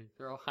 basically.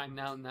 They're all hiding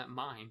out in that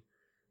mine,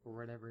 or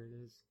whatever it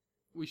is.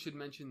 We should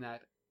mention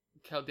that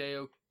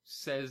Caldeo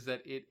says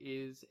that it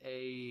is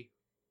a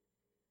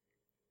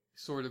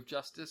sword of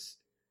justice,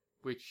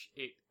 which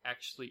it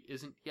actually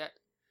isn't yet.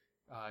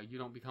 You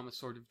don't become a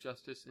sword of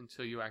justice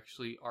until you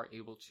actually are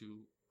able to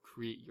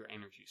create your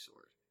energy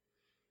sword.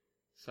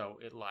 So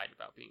it lied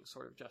about being a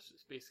sword of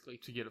justice, basically,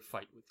 to get a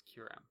fight with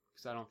Kyurem,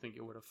 because I don't think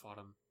it would have fought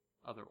him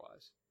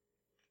otherwise.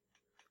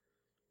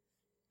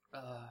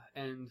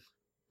 And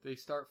they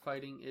start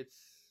fighting. It's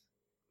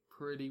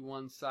pretty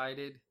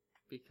one-sided,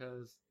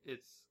 because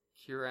it's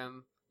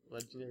Kyurem,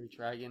 legendary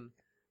dragon,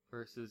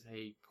 versus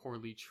a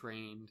poorly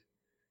trained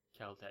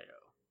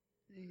Caldeo.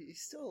 He's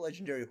still a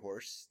legendary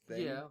horse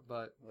thing. Yeah,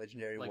 but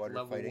legendary like water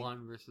level fighting.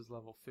 1 versus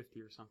level 50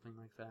 or something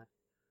like that.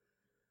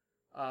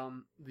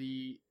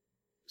 The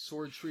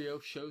sword trio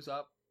shows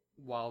up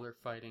while they're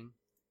fighting,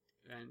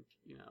 and,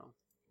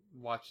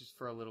 watches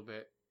for a little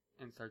bit,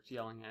 and starts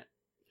yelling at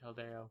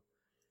Caldeo.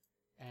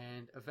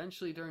 And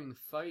eventually during the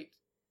fight,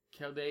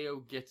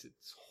 Caldeo gets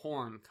its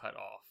horn cut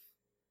off.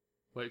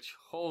 Which,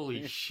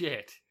 holy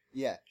shit.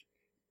 Yeah.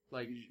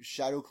 Like,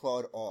 shadow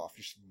clawed off.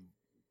 Just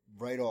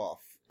right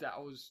off.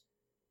 That was...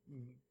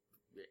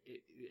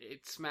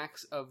 It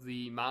smacks of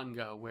the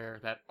manga where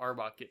that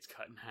Arbok gets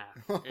cut in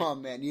half. Oh,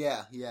 man,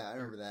 yeah, I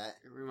remember that.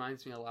 It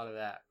reminds me a lot of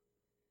that.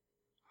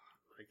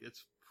 Like,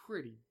 it's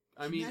pretty...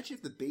 Can you imagine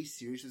if the base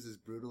series was as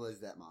brutal as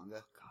that manga?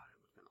 God, it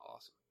would have been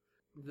awesome.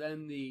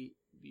 Then the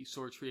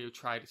sword trio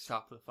try to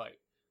stop the fight.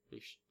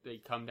 They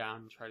come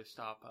down and try to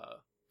stop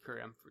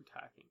Kyurem from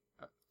attacking.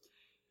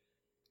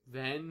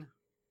 Then,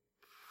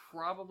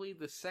 probably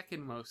the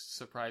second most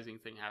surprising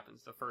thing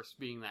happens. The first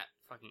being that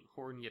fucking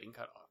horn getting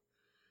cut off.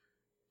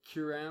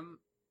 Kyurem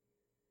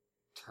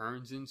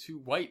turns into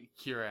white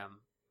Kyurem.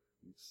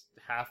 It's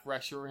half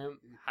Reshiram,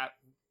 half...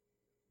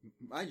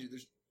 Mind you,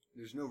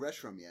 there's no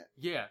Reshiram yet.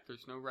 Yeah,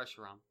 there's no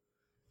Reshiram.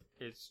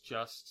 It's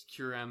just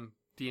Kyurem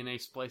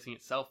DNA splicing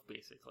itself,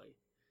 basically.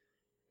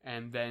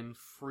 And then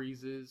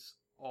freezes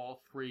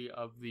all three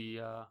of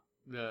the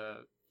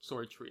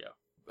sword trio.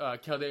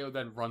 Caldeo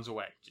then runs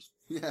away.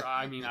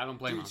 I don't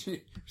blame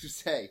him. Just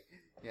say,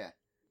 yeah.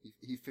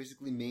 He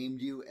physically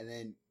maimed you and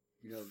then,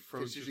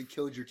 physically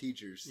killed your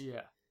teachers.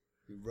 Yeah.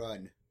 You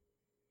run.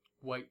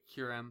 White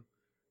Kyurem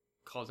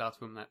calls out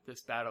to him that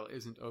this battle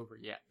isn't over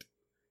yet.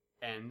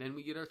 And then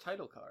we get our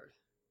title card.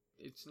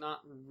 It's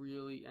not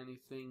really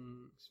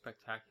anything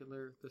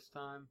spectacular this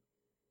time.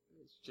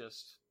 It's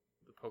just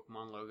the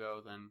Pokemon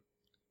logo, then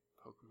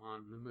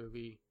Pokemon the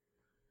movie.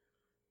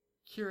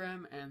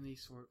 Kyurem and the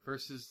sword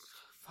versus...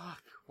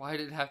 Fuck, why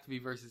did it have to be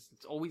versus?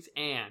 It's always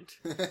and.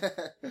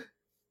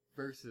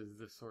 Versus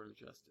the Sword of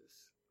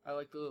Justice. I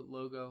like the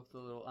logo, the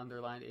little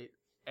underlined...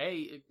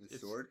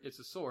 Sword? It's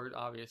a sword,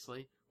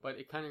 obviously, but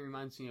it kind of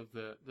reminds me of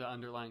the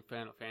underlying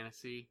Final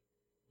Fantasy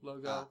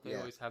logo. They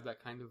always have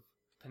that kind of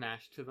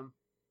panache to them.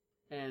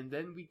 And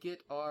then we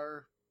get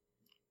our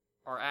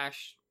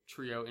Ash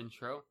trio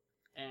intro,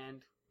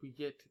 and we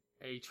get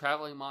a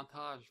traveling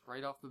montage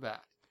right off the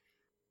bat.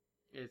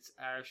 It's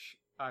Ash,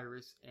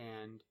 Iris,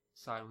 and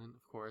Silent,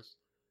 of course,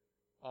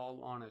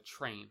 all on a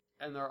train.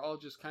 And they're all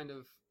just kind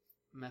of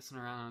messing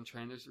around on a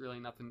train. There's really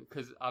nothing,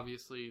 because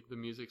obviously the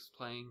music's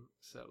playing,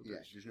 so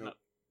there's no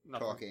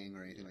nothing, talking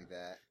or anything like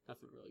that.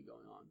 Nothing really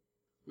going on.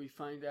 We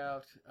find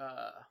out,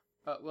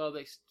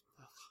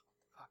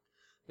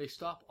 they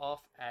stop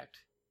off at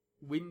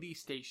Windy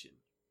Station.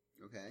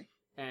 Okay.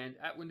 And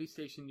at Windy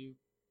Station,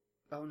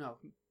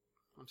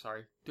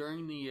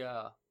 during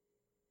the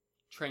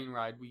train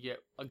ride, we get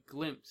a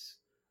glimpse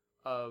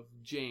of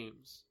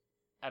James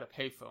at a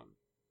payphone.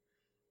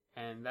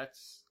 And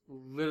that's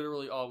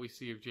literally all we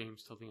see of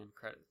James till the end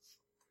credits.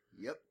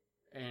 Yep.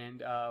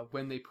 And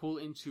when they pull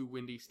into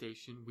Windy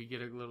Station, we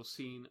get a little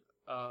scene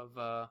of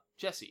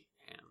Jessie.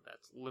 And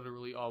that's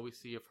literally all we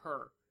see of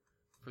her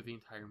for the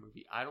entire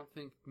movie. I don't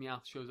think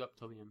Meowth shows up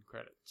till the end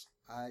credits.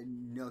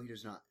 No, he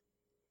does not.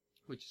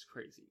 Which is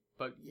crazy.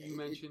 But you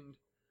mentioned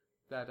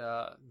that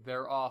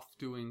they're off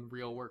doing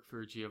real work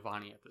for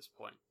Giovanni at this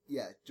point.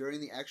 Yeah,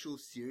 during the actual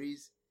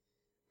series,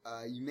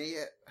 you may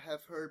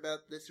have heard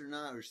about this or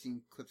not, or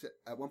seen clips.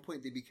 At one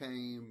point, they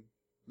became,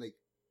 like,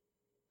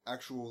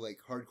 actual, like,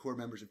 hardcore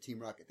members of Team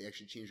Rocket. They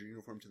actually changed their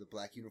uniform to the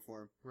black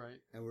uniform. Right.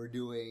 And we're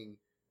doing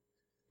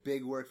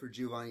big work for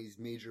Giovanni's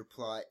major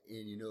plot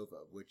in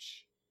Unova,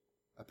 which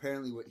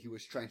apparently what he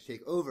was trying to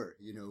take over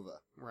Unova.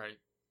 Right.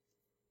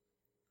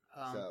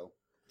 So,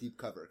 deep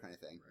cover kind of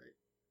thing.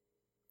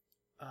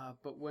 Right.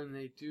 But when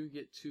they do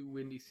get to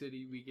Windy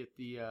City, we get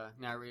the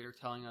narrator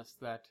telling us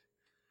that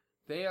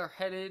they are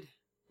headed...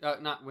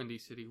 not Windy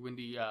City,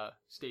 Windy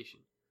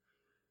Station.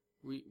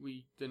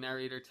 The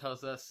narrator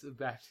tells us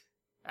that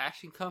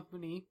Ash and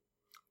Company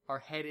are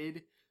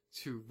headed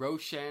to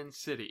Roshan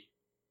City.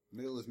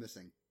 Middle is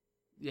missing.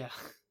 Yeah.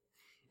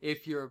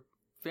 If you're a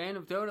fan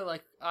of Dota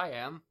like I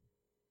am,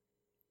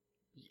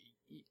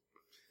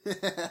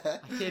 I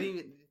can't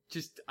even...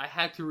 I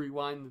had to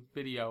rewind the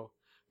video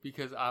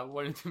because I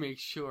wanted to make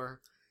sure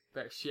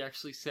that she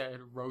actually said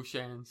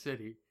Roshan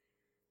City.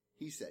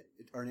 He said.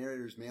 Our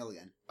narrator's male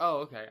again. Oh,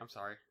 okay. I'm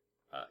sorry.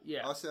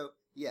 Yeah. Also,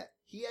 yeah,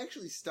 he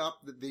actually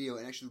stopped the video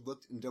and actually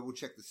looked and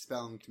double-checked the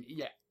spelling.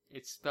 Yeah,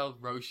 it's spelled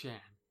Roshan.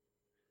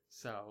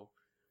 So,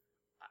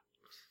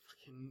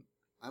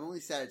 I'm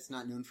only sad it's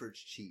not known for its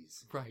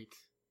cheese. Right.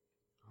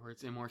 Or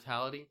its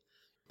immortality.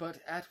 But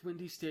at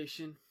Windy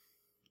Station,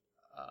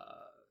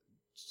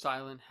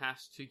 Silent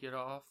has to get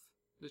off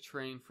the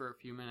train for a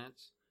few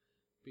minutes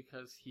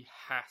because he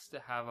has to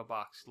have a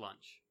boxed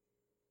lunch.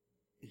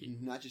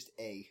 Not just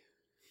a.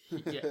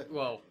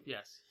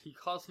 Yes. He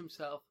calls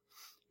himself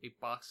a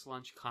boxed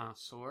lunch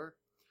connoisseur,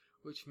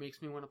 which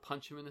makes me want to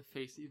punch him in the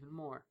face even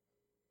more.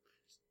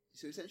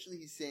 So essentially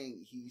he's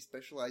saying he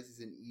specializes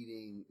in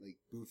eating, like,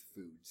 booth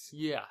foods.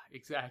 Yeah,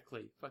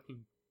 exactly.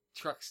 Fucking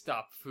truck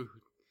stop food.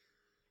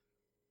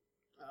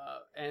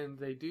 And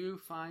they do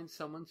find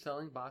someone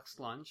selling boxed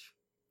lunch.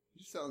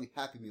 Just selling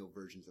Happy Meal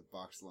versions of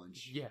boxed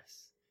lunch.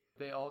 Yes.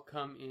 They all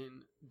come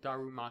in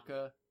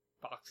Darumaka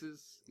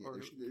boxes. Yeah, or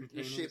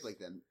they're shaped like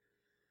them.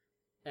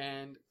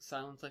 And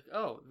Silent's like,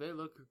 oh, they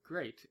look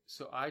great.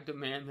 So I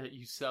demand that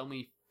you sell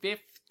me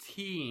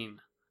 15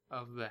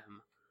 of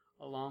them,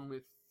 along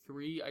with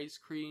 3 ice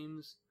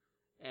creams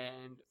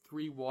and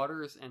 3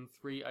 waters and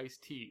 3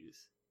 iced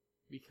teas.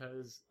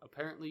 Because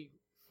apparently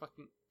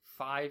fucking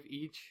 5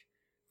 each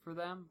for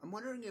them. I'm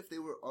wondering if they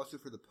were also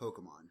for the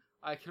Pokemon.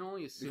 I can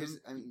only assume. Because,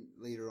 I mean,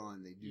 later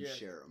on they do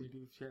share them. They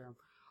do share them.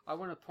 I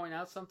want to point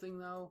out something,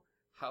 though,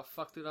 how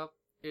fucked it up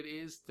it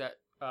is that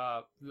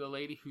the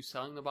lady who's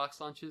selling the box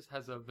lunches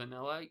has a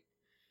Vanillite,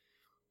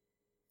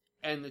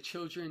 and the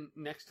children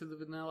next to the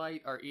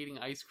Vanillite are eating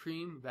ice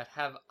cream that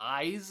have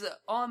eyes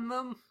on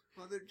them.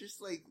 Well, they're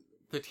just like...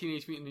 the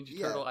Teenage Mutant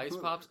Ninja Turtle Ice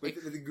Pops.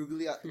 With the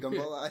googly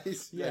gumball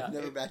eyes that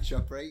never match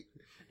up right.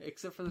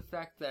 Except for the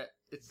fact that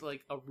it's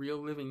like a real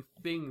living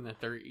thing that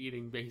they're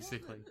eating,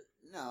 basically.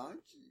 No,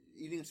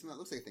 eating something that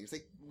looks like things.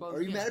 Like,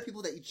 are you mad at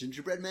people that eat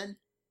gingerbread men?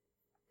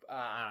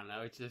 I don't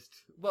know. It's just...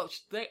 well,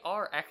 they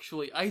are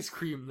actually ice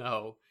cream,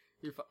 though.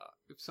 If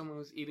someone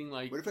was eating,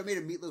 like... what if I made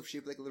a meatloaf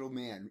shaped like a little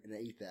man and I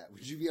ate that?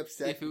 Would you be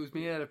upset? If it was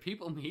made out of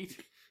people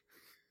meat.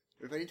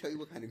 Or if I didn't tell you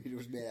what kind of meat it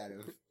was made out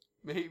of?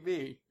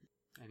 Maybe.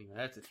 Anyway,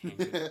 that's a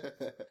tangent.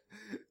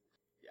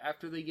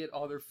 After they get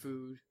all their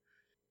food,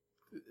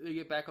 they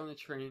get back on the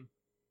train,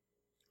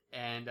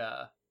 and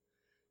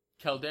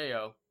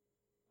Keldeo,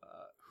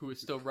 who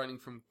is still running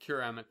from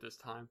Kuram at this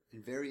time...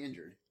 and very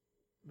injured.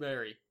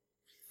 Very.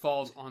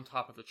 Falls on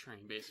top of the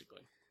train,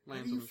 basically.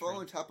 How do you fall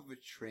on top of a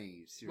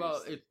train? Seriously.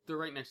 Well, they're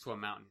right next to a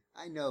mountain.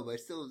 I know, but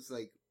still, it's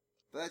like...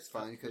 but that's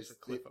fine, because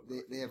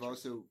they have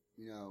also,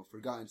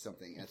 forgotten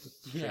something at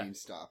the train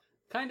stop.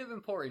 Kind of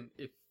important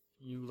if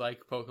you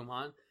like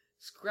Pokemon.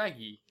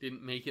 Scraggy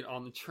didn't make it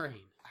on the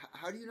train.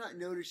 How do you not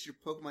notice your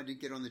Pokemon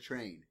didn't get on the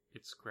train?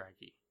 It's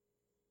Scraggy.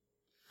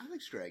 I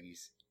like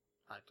Scraggies.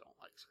 I don't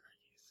like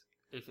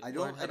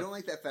Scraggies. I don't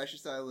like that fashion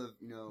style of,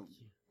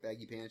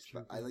 baggy pants,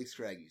 but I like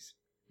Scraggies.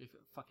 If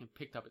it fucking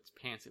picked up its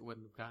pants, it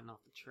wouldn't have gotten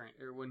off the train,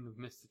 or it wouldn't have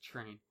missed the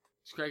train.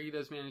 Scraggy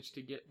does manage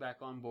to get back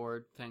on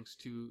board thanks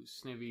to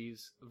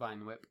Snivvy's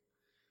Vine Whip.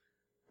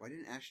 Why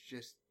didn't Ash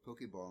just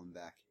Pokeball him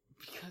back?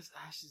 Because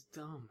Ash is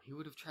dumb. He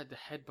would have tried to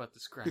headbutt the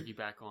Scraggy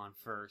back on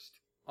first.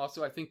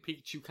 Also, I think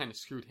Pikachu kind of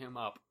screwed him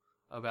up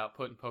about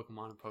putting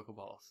Pokemon in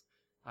Pokeballs.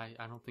 I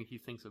don't think he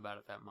thinks about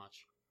it that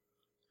much.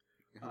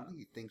 I don't think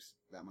he thinks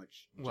that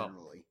much,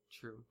 generally.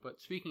 True. But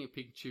speaking of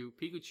Pikachu,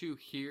 Pikachu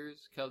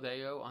hears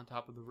Keldeo on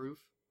top of the roof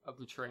of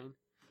the train,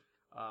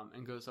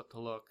 and goes up to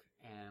look,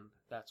 and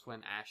that's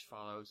when Ash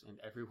follows, and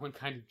everyone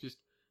kind of just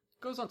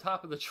goes on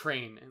top of the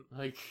train, and,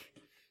 like,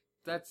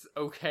 that's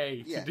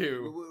okay to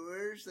do.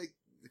 Where's, like,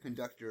 the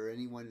conductor or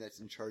anyone that's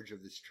in charge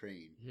of this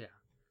train? Yeah.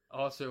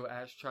 Also,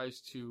 Ash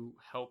tries to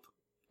help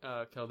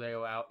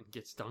Keldeo out and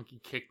gets donkey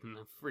kicked in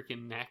the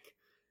freaking neck,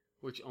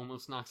 which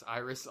almost knocks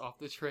Iris off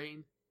the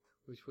train,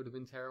 which would have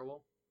been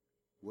terrible.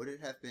 Would it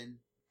have been?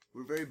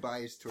 We're very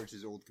biased towards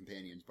his old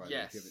companions, by the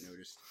way, if you haven't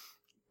noticed.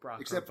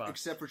 Brock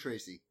except for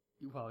Tracy.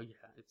 Well, yeah,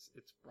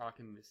 it's Brock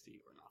and Misty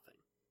or nothing.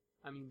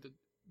 I mean,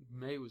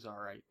 May was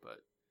alright,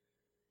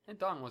 and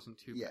Dawn wasn't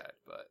too bad,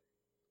 but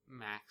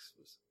Max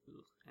was,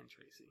 and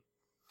Tracy.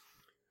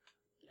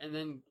 And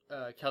then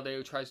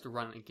Keldeo tries to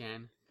run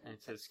again, and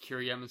it says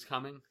Kyurem is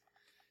coming.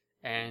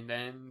 And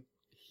then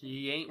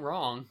he ain't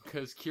wrong,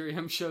 because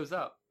Kyurem shows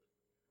up.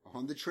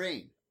 On the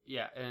train.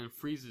 Yeah, and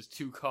freezes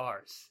 2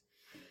 cars.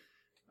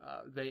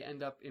 They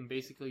end up in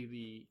basically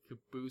the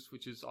caboose,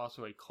 which is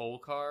also a coal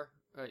car,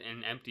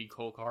 an empty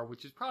coal car,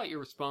 which is probably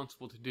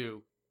irresponsible to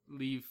do.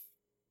 Leave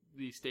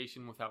the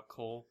station without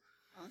coal.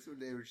 That's what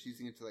they were just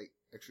using it to, like,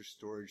 extra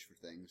storage for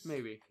things.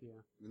 Maybe,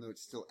 yeah. Even though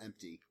it's still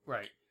empty.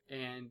 Right.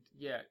 And,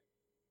 yeah,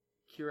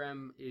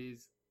 Kyurem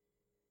is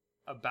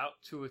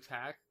about to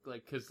attack,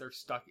 like, because they're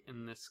stuck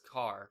in this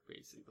car,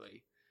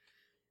 basically.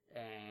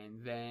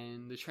 And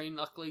then the train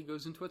luckily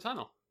goes into a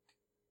tunnel.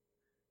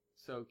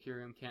 So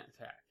Kyurem can't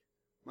attack.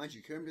 Mind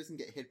you, Kyurem doesn't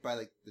get hit by,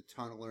 like, the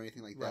tunnel or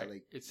anything like that.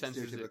 Like, it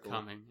senses it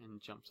coming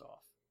and jumps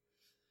off.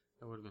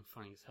 That would have been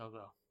funny as hell,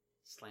 though.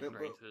 Slammed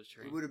right into the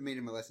train. It would have made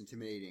him a less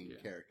intimidating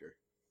character.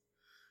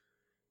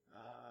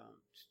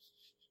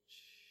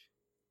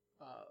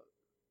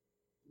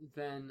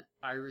 Then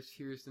Iris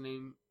hears the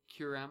name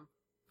Kyurem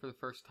for the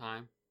first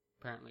time.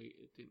 Apparently,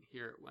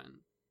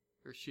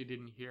 she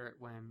didn't hear it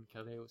when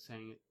Keldeo was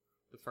saying it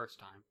the first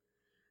time.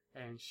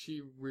 And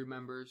she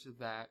remembers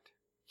that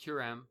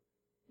Kyurem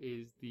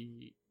is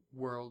the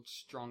world's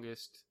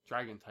strongest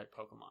dragon-type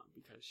Pokemon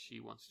because she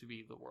wants to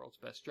be the world's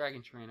best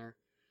dragon trainer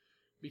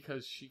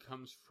because she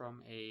comes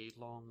from a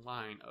long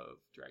line of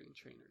dragon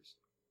trainers.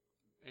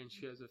 And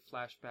she has a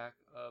flashback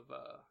of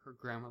her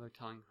grandmother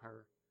telling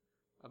her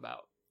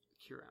about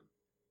Kyurem.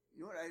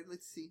 You know what I'd like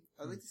to see?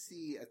 I'd like to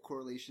see a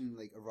correlation,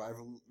 like a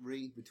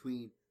rivalry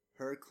between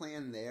her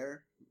clan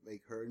there,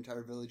 like her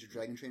entire village of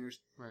dragon trainers,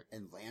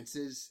 and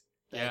Lance's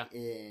back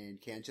in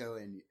Kanto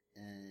and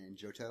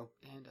Johto.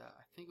 And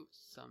I think it was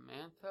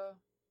Samantha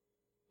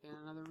in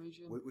another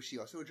region. Was she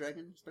also a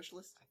dragon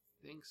specialist? I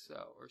think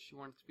so, or she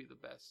wanted to be the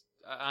best.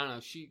 I don't know.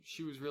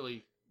 She was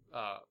really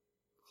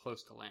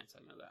close to Lance.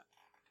 I know that.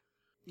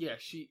 Yeah,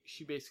 she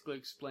basically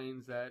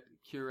explains that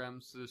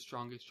Kyurem's the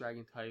strongest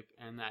dragon type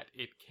and that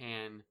it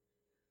can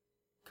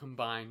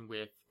combine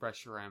with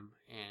Reshiram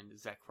and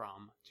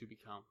Zekrom to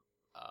become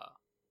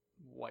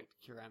White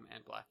Kyurem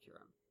and Black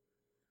Kyurem.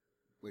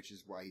 Which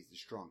is why he's the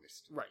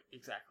strongest. Right,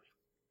 exactly.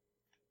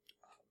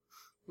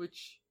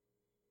 Which,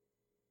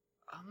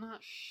 I'm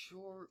not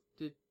sure,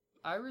 did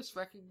Iris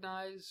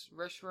recognize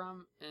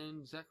Reshiram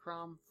and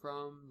Zekrom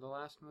from the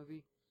last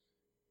movie?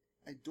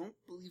 I don't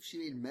believe she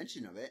made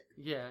mention of it.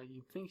 Yeah,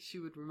 you'd think she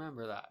would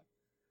remember that.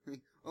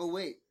 Oh,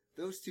 wait,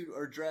 those two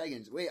are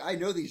dragons. Wait, I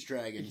know these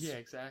dragons. Yeah,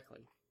 exactly.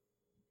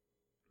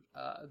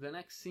 The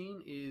next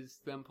scene is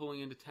them pulling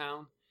into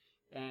town,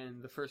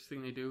 and the first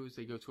thing they do is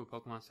they go to a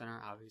Pokemon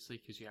Center, obviously,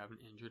 because you have an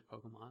injured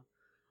Pokemon.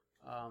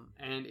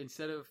 And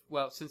instead of,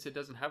 since it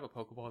doesn't have a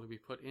Pokeball to be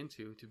put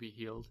into to be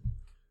healed,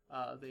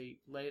 they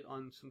lay it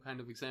on some kind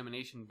of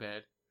examination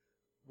bed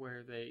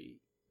where they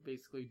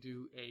basically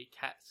do a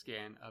CAT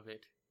scan of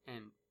it.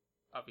 And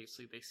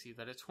obviously they see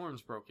that its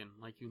horn's broken,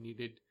 like you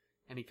needed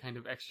any kind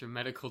of extra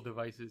medical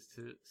devices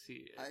to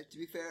see it. To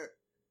be fair,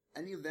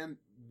 any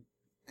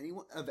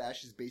one of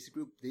Ash's basic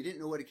group, they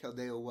didn't know what a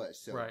Keldeo was,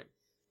 so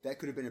that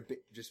could have been a bit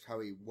just how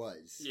he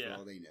was, for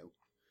all they knew.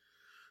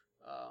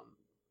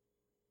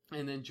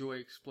 And then Joy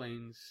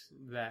explains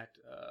that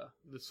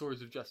the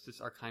Swords of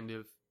Justice are kind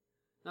of,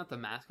 not the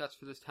mascots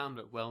for this town,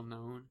 but well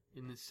known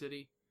in this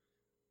city.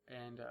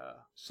 And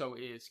so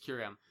is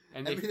Kyurem.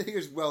 And everything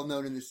is well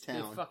known in this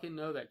town. They fucking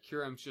know that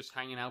Kyurem's just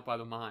hanging out by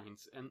the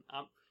mines. And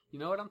you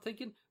know what I'm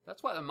thinking?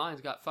 That's why the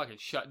mines got fucking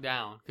shut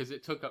down, because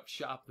it took up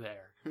shop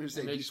there. And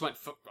they just went,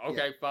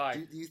 okay, bye.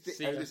 I was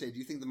going to say, do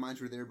you think the mines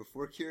were there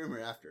before Kyurem or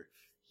after?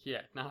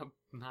 Yeah, not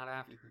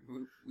after.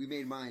 We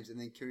made mines, and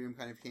then Kyurem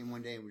kind of came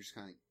one day, and we're just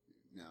kind of,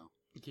 no.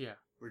 Yeah.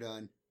 We're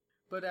done.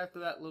 But after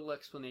that little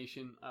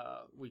explanation,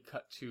 we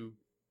cut to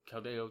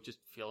Keldeo just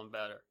feeling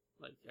better.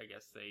 Like, I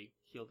guess they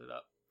healed it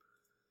up.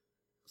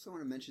 I also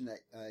want to mention that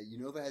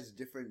Unova has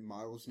different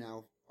models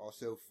now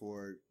also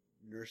for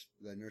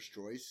the Nurse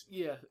Joys.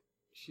 Yeah,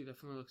 she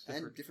definitely looks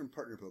different. And different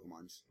partner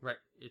Pokemons. Right.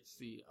 It's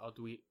the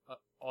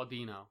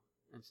Audino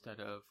instead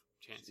of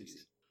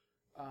Chansey's.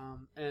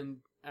 And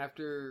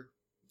after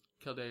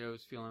Keldeo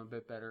is feeling a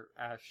bit better,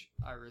 Ash,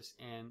 Iris,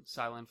 and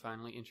Sylens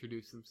finally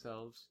introduce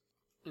themselves.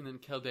 And then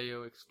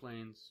Keldeo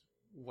explains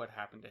what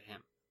happened to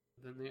him.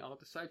 Then they all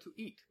decide to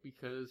eat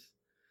because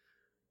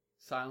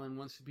Sylens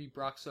wants to beat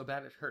Brock so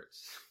bad it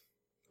hurts.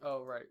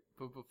 Oh, right.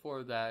 But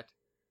before that,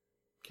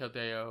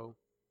 Keldeo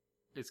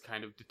is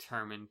kind of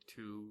determined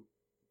to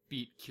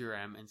beat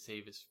Kyurem and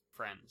save his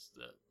friends,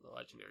 the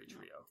legendary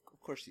trio. Of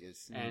course he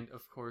is. And,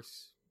 of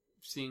course,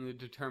 seeing the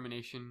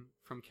determination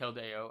from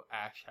Keldeo,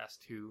 Ash has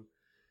to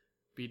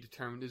be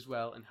determined as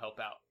well and help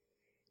out.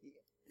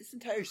 This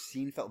entire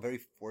scene felt very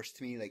forced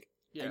to me. Like,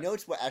 I know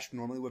it's what Ash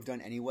normally would have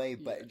done anyway,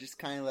 but it just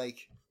kind of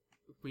like...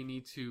 We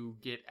need to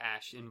get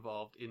Ash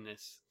involved in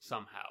this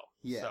somehow.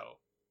 Yeah. So,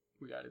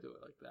 we gotta do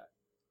it like that.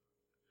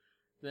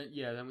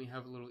 Then we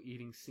have a little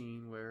eating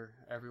scene where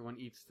everyone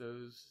eats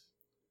those.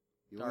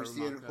 You want to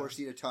see a horse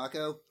eat a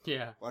taco?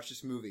 Yeah. Watch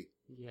this movie.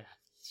 Yeah,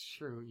 it's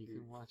true. You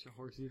can watch a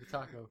horse eat a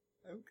taco.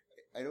 Okay.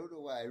 I don't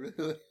know why. I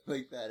really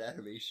like that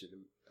animation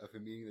of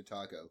him eating the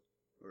taco.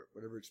 Or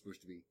whatever it's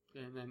supposed to be.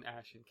 And then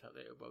Ash and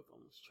Keldeo both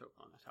almost choke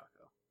on a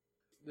taco.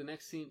 The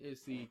next scene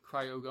is the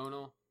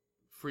Cryogonal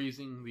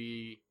freezing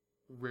the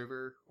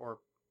river or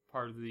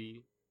part of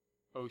the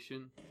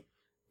ocean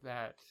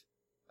that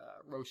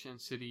Roshan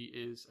City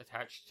is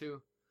attached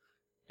to.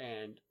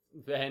 And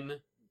then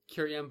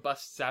Kyurem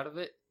busts out of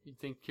it. You'd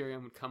think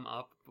Kyurem would come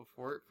up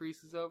before it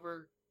freezes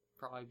over.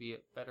 Probably be a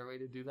better way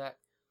to do that.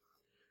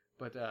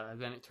 But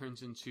then it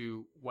turns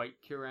into white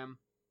Kyurem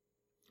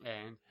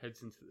and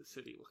heads into the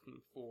city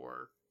looking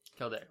for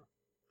Keldeo.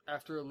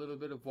 After a little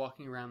bit of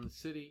walking around the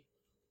city,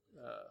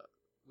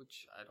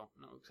 which I don't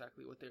know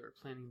exactly what they were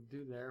planning to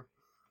do there.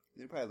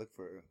 They'd probably look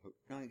for...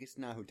 No, I guess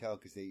not a hotel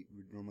because they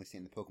would normally stay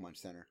in the Pokemon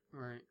Center.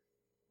 Right.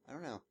 I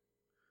don't know.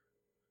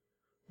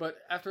 But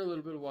after a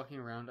little bit of walking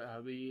around,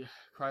 the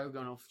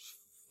Cryogonal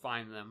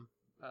find them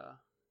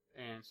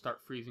and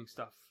start freezing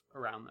stuff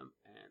around them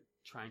and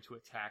trying to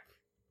attack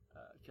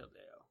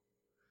Keldeo.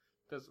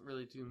 Doesn't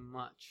really do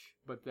much,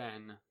 but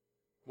then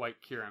White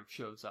Kyurem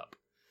shows up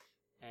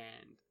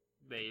and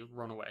they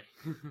run away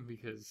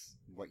because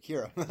White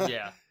Kyurem.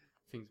 Yeah,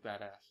 thing's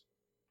badass.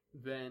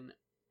 Then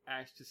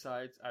Ash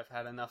decides I've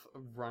had enough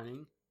of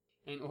running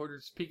and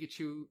orders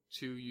Pikachu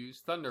to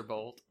use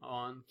Thunderbolt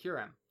on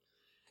Kyurem.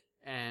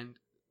 And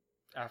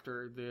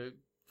after the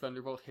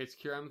Thunderbolt hits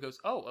Kyurem, goes,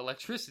 "Oh,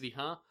 electricity,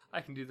 huh?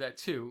 I can do that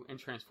too," and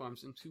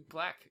transforms into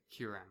Black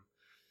Kyurem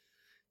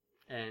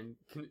and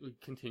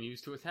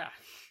continues to attack.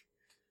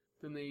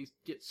 Then they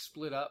get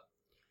split up.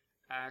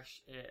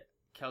 Ash,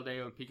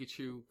 Keldeo, and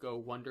Pikachu go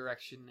one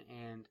direction,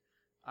 and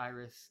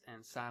Iris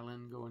and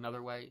Sylens go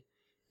another way.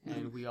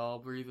 And we all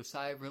breathe a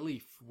sigh of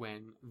relief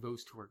when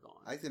those two are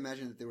gone. I can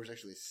imagine that there was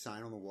actually a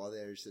sign on the wall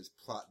there that says,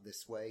 "Plot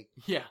this way."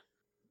 Yeah.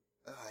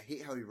 I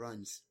hate how he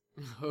runs.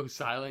 Oh,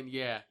 Sylens,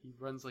 yeah. He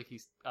runs like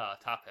he's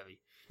top heavy.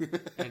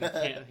 And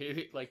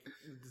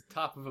the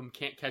top of him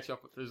can't catch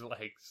up with his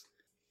legs.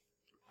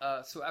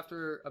 So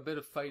after a bit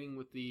of fighting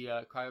with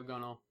the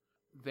Cryogonal,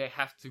 they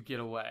have to get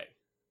away.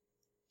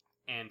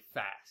 And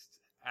fast.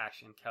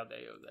 Ash and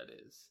Keldeo, that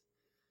is.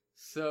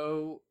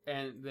 So,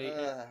 and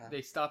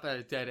they stop at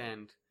a dead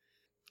end.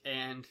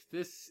 And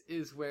this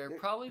is where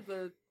probably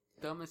the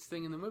dumbest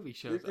thing in the movie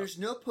shows up. There's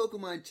no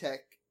Pokemon tech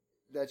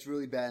that's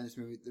really bad in this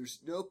movie. There's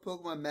no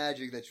Pokemon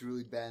magic that's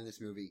really bad in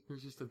this movie.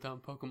 There's just a dumb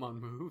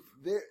Pokemon move.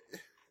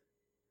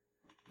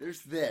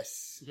 There's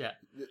this. Yeah.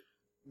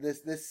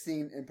 This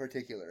scene in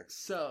particular.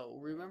 So,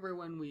 remember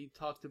when we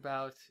talked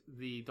about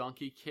the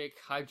Donkey Kick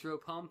Hydro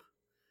Pump?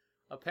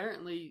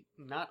 Apparently,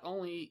 not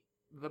only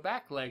the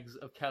back legs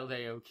of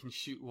Keldeo can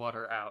shoot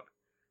water out,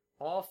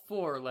 all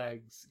four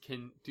legs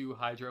can do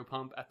Hydro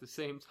Pump at the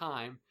same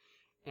time,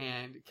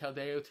 and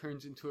Keldeo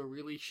turns into a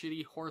really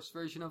shitty horse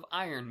version of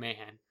Iron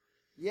Man.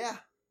 Yeah.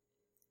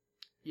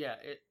 Yeah,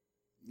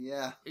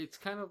 it's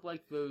kind of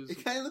like those...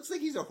 It kind of looks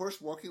like he's a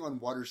horse walking on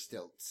water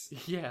stilts.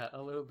 Yeah,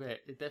 a little bit.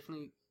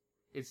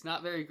 It's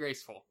not very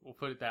graceful, we'll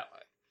put it that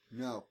way.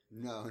 No,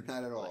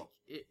 not at all.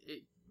 Like,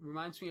 it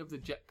reminds me of the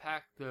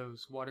jetpack,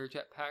 those water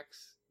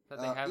jetpacks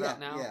that they have out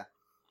now. Yeah.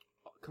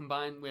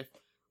 Combined with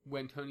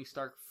when Tony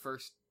Stark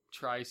first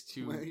tries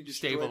to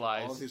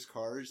stabilize all of his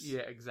cars.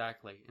 Yeah,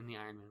 exactly, in the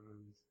Iron Man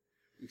movies.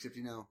 Except,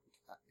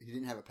 he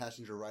didn't have a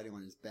passenger riding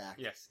on his back.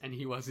 Yes, and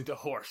he wasn't a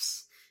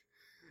horse.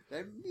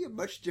 That'd be a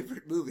much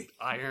different movie.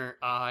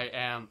 I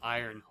am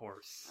Iron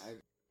Horse.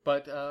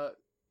 But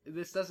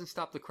this doesn't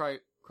stop the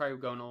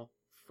Cryogonal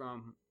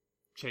from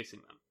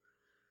chasing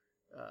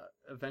them.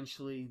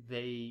 Eventually,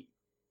 they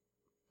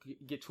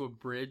get to a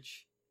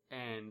bridge,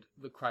 and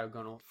the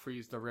Cryogonal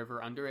frees the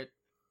river under it.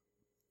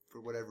 For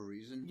whatever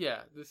reason?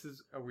 Yeah, this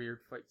is a weird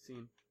fight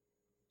scene.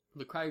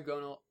 The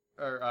Cryogonal,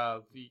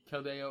 or the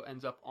Keldeo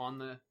ends up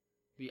on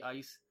the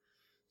ice,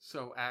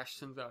 so Ash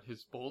sends out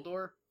his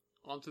Boldore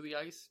onto the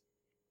ice,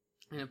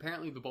 and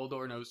apparently the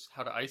Boldore knows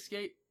how to ice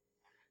skate,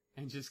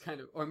 and just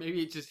kind of, or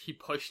maybe he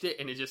pushed it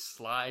and it just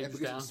slides down. Yeah,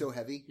 because it's so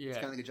heavy. Yeah. It's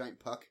kind of like a giant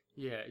puck.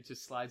 Yeah, it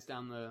just slides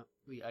down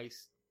the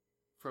ice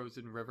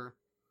frozen river.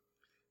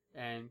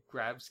 and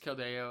grabs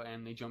Keldeo,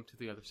 and they jump to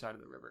the other side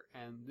of the river.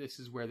 And this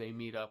is where they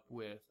meet up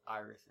with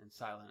Iris and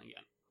Silent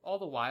again. All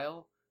the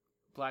while,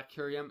 Black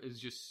Kyurem is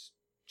just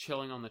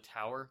chilling on the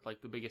tower,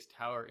 like the biggest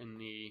tower in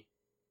the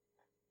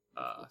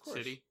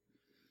city.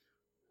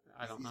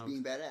 I don't know. He's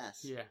being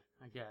badass. Yeah,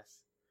 I guess.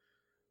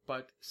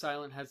 But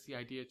Silent has the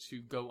idea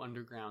to go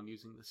underground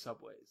using the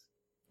subways.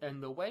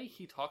 And the way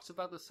he talks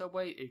about the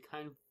subway, it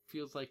kind of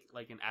feels like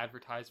an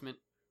advertisement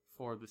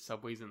for the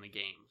subways in the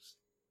games.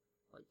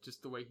 Like,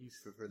 just the way he's...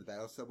 For the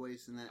battle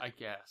subways and that? I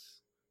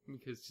guess.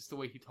 Because just the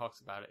way he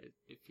talks about it,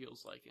 it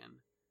feels like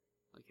an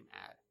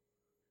ad.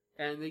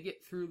 And they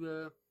get through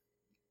the...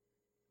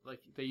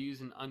 Like, they use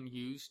an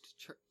unused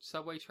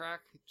subway track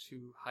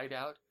to hide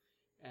out.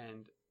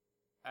 And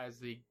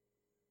as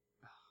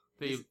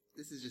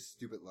This is just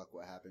stupid luck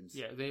what happens.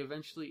 Yeah, they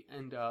eventually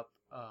end up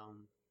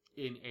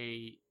in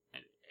a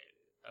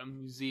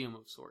museum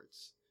of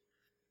sorts.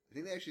 I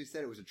think they actually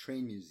said it was a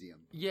train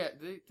museum. Yeah,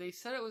 they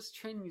said it was a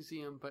train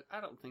museum, but I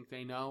don't think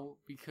they know,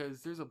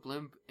 because there's a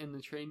blimp in the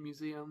train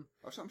museum.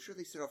 Also, I'm sure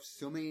they set off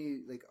so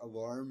many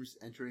alarms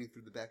entering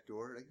through the back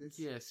door like this.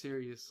 Yeah,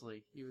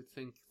 seriously. You would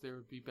think there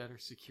would be better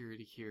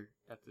security here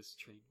at this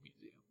train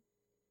museum.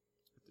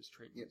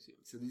 Museum.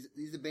 So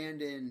these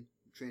abandoned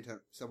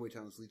subway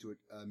tunnels lead to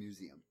a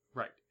museum.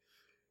 Right.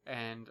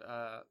 And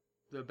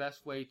the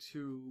best way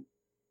to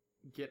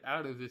get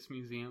out of this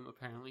museum,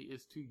 apparently,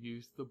 is to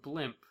use the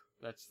blimp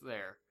that's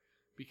there.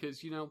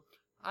 Because,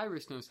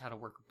 Iris knows how to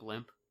work a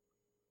blimp.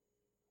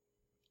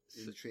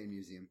 In the train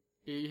museum.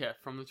 Yeah,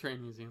 from the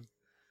train museum.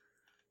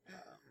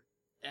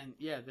 And,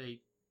 yeah,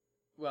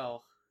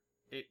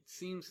 it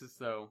seems as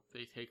though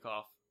they take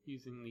off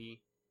using the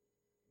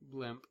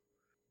blimp.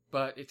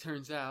 But it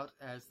turns out,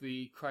 as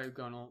the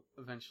Cryogonal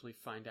eventually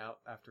find out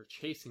after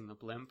chasing the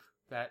blimp,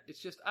 that it's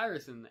just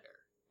Iris in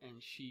there.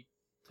 And she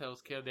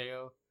tells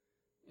Keldeo,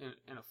 in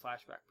a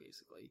flashback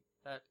basically,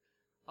 that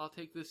I'll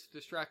take this to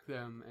distract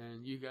them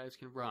and you guys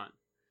can run.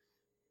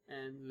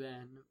 And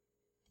then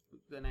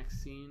the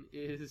next scene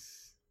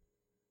is...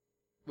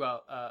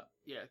 Kyurem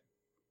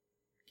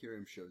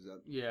shows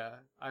up.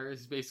 Yeah,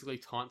 Iris basically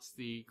taunts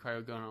the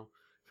Cryogonal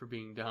for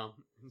being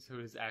dumb, and so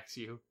does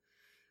Axew.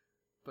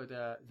 But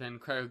then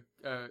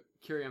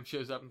Kyurem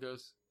shows up and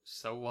goes,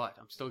 so what?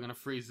 I'm still going to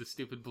freeze the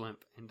stupid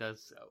blimp, and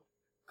does so,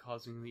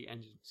 causing the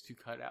engines to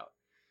cut out.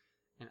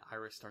 And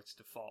Iris starts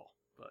to fall,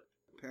 but...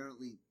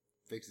 Apparently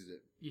fixes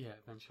it. Yeah,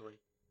 eventually.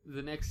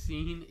 The next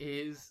scene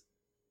is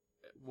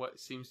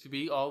what seems to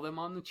be all of them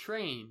on the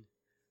train.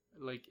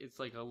 It's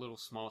like a little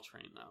small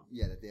train, though.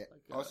 Yeah, that they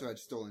also had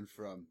stolen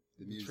from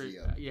the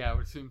museum. Yeah, I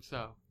would assume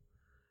so.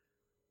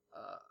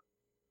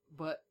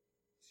 But...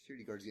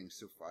 Security guard's getting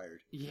so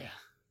fired. Yeah.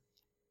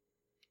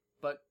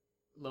 But,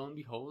 lo and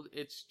behold,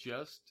 it's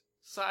just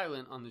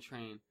Silent on the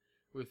train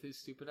with his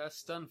stupid-ass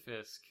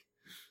Stunfisk.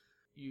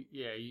 He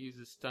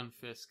uses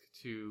Stunfisk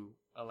to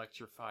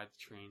electrify the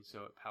train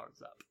so it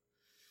powers up.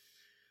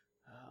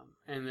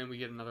 And then we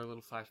get another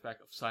little flashback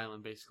of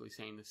Silent basically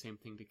saying the same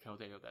thing to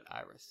Keldeo that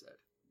Iris said.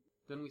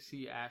 Then we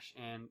see Ash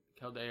and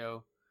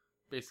Keldeo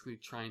basically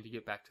trying to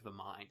get back to the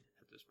mine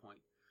at this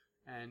point.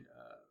 And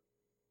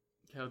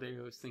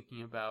Keldeo is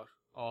thinking about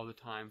all the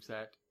times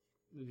that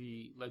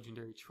the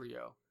legendary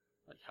trio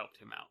helped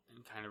him out,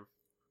 and kind of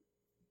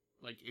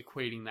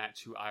equating that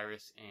to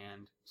Iris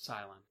and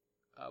Silent.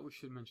 We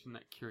should mention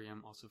that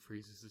Kyurem also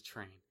freezes the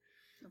train.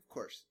 Of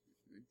course.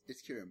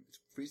 It's Kyurem.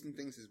 Freezing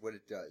things is what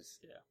it does.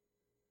 Yeah.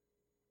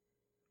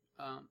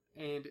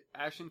 And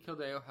Ash and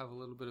Keldeo have a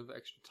little bit of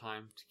extra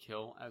time to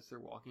kill as they're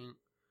walking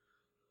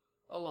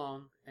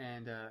along,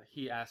 and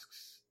he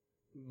asks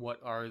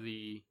what are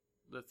the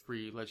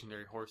three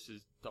legendary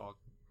horses dog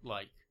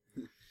like.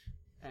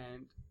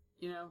 And,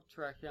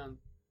 Terrakion...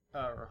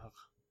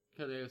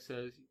 Keldeo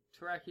says,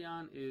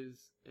 Terrakion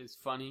is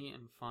funny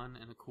and fun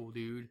and a cool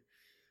dude.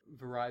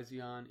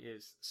 Virizion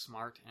is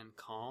smart and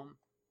calm.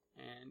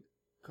 And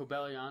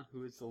Cobalion,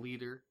 who is the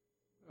leader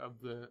of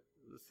the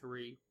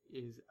three,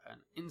 is an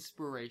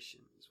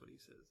inspiration, is what he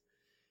says.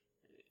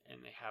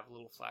 And they have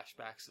little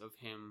flashbacks of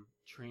him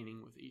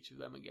training with each of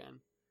them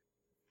again.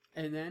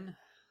 And then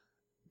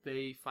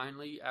they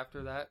finally,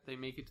 after that, they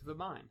make it to the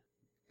mine.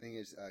 Thing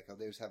is,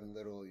 Keldeo's having a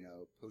little,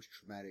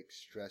 post-traumatic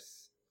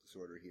stress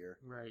disorder here.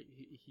 Right.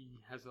 He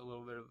has a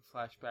little bit of a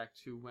flashback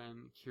to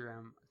when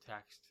Kyurem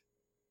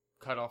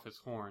cut off his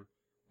horn,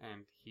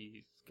 and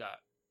he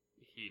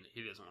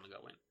doesn't want to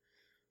go in.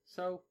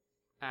 So,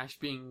 Ash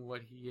being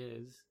what he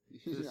is,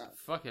 says,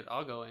 fuck it,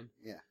 I'll go in.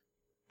 Yeah.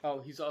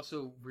 Oh, he's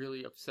also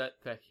really upset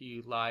that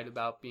he lied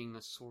about being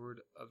a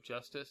sword of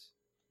justice,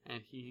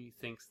 and he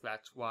thinks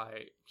that's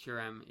why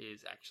Kyurem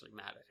is actually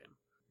mad at him.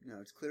 No,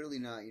 it's clearly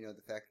not,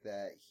 the fact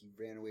that he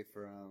ran away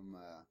from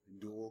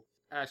Duel.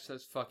 Ash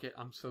says, fuck it,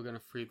 I'm still gonna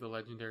free the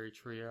legendary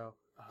trio.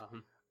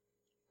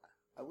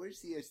 I would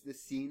see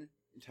this scene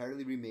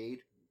entirely remade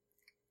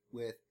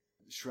with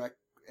Shrek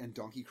and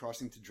Donkey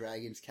crossing to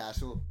Dragon's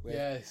Castle. With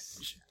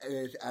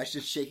Ash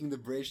just shaking the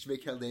bridge to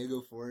make Keldeo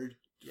go forward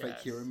to fight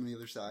Kyurem on the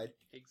other side.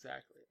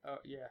 Exactly. Oh,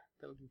 yeah,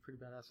 that would be pretty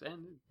badass.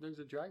 And there's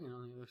a dragon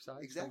on the other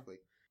side. Exactly.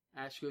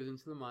 Ash goes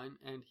into the mine,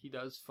 and he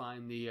does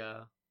find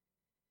the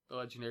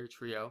legendary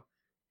trio,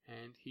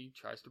 and he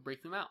tries to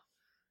break them out.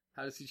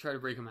 How does he try to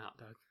break them out,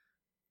 Doug?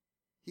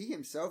 He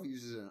himself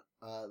uses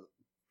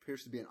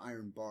appears to be an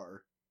iron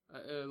bar.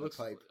 It looks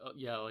pipe.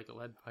 Like a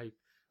lead pipe.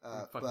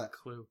 Fucking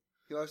Clue.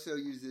 He also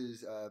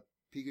uses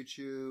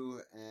Pikachu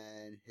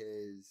and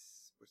his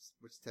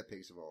what's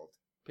Tepig's evolved?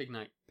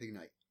 Pignite.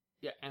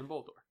 Yeah, and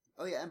Boldor.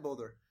 Oh yeah, and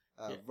Boulder.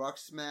 Rock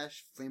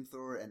Smash,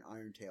 Flamethrower, and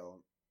Iron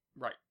Tail.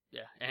 Right.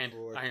 Yeah, and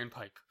Iron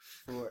Pipe.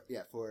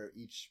 For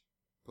each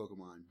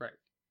Pokemon. Right.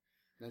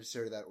 Not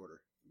necessarily that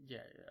order. Yeah.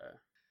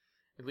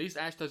 At least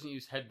Ash doesn't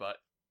use Headbutt.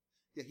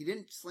 Yeah, he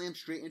didn't slam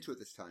straight into it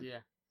this time. Yeah.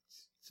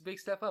 It's a big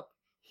step up.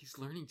 He's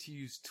learning to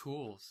use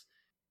tools.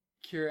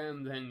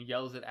 Kyurem then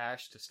yells at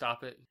Ash to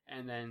stop it,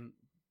 and then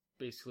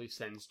basically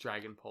sends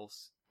Dragon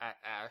Pulse at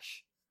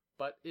Ash.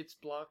 But it's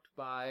blocked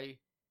by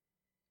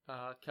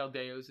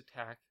Keldeo's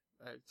attack.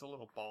 It's a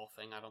little ball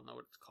thing. I don't know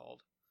what it's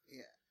called.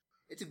 Yeah.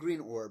 It's a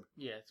green orb.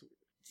 Yeah. It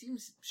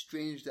seems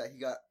strange that he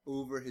got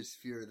over his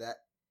fear that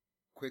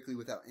quickly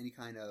without any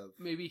kind of...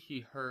 Maybe he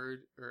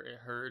heard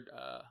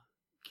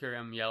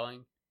Kyurem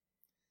yelling,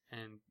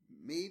 and...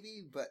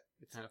 Maybe, but...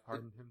 It kind of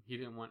hardened him. He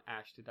didn't want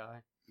Ash to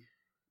die.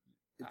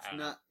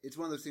 It's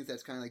one of those things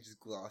that's kind of like just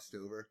glossed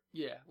over.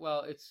 Yeah,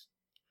 well, it's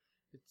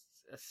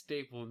a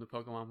staple in the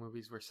Pokemon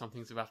movies where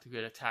something's about to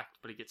get attacked,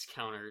 but it gets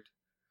countered.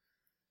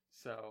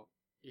 So,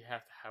 you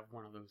have to have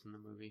one of those in the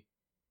movie.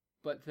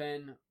 But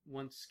then,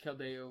 once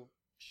Keldeo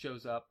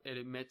shows up, it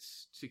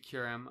admits to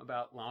Kyurem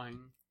about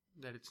lying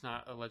that it's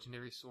not a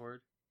legendary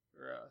sword,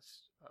 or a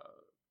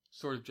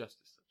sword of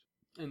justice.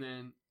 And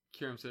then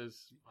Kyurem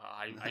says,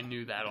 I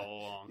knew that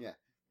all along. Yeah,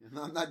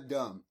 I'm not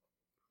dumb.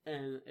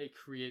 And it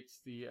creates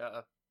the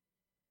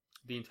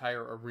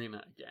entire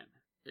arena again.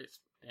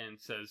 And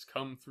says,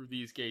 come through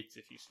these gates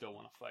if you still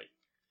want to fight.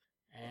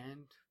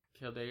 And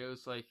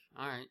Keldeo's like,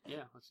 alright,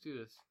 yeah, let's do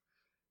this.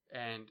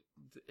 And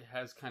it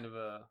has kind of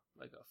not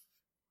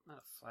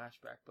a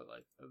flashback, but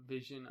like a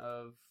vision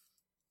of,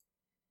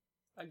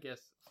 I guess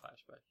a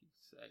flashback you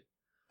could say,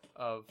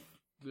 of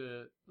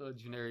the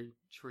legendary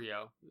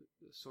trio,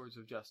 the Swords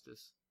of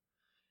Justice.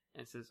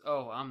 And says,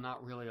 oh, I'm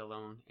not really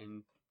alone,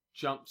 and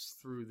jumps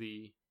through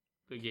the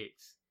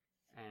gates.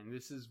 And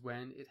this is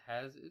when it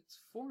has its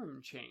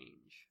form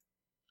change.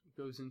 It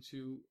goes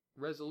into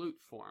Resolute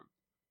form.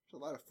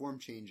 There's a lot of form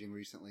changing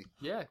recently.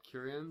 Yeah,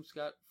 Kyurem's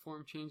got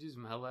form changes,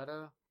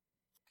 Meletta.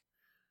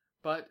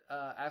 But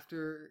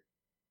after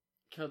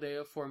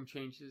Keldeo form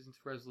changes into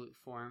Resolute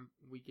form,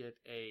 we get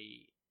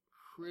a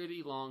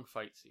pretty long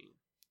fight scene.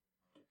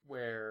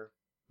 Where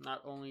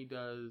not only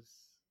does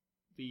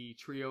the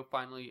trio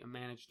finally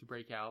manage to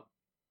break out,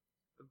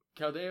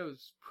 Keldeo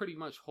is pretty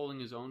much holding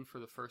his own for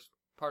the first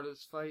part of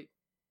this fight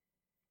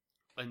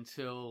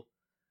until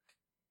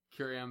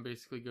Kyurem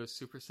basically goes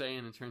Super Saiyan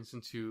and turns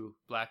into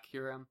Black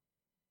Kyurem.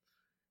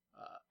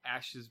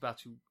 Ash is about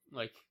to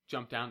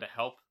jump down to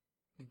help,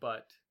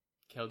 but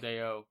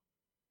Keldeo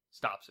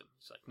stops him.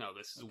 It's like, no,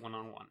 this is a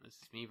one-on-one. This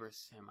is me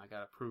versus him. I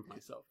gotta prove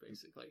myself,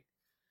 basically.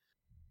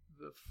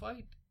 The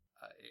fight,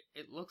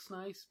 it looks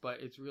nice,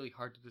 but it's really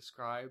hard to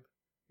describe.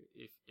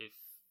 If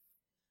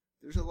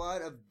there's a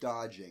lot of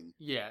dodging.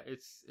 Yeah,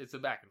 it's a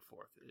back and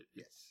forth.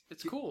 Yes.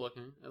 It's cool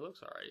looking. It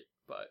looks alright,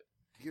 but...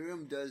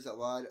 Kyurem does a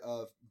lot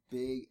of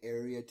big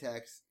area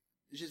attacks.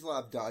 There's just a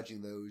lot of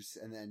dodging those,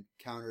 and then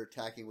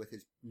counter-attacking with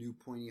his new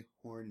pointy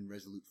horn in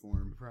Resolute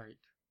form. Right.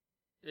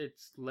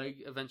 Its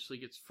leg eventually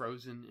gets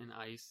frozen in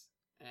ice,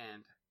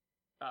 and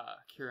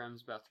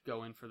Kyurem's about to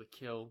go in for the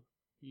kill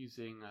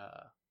using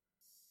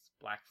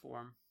black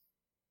form.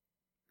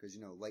 Because,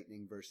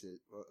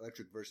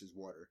 electric versus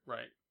water.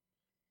 Right.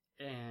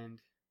 And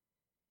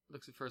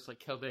looks at first like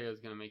Keldeo's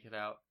going to make it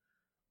out,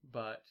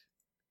 but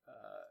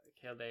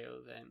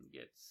Keldeo then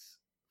gets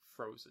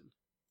frozen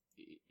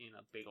in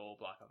a big old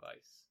block of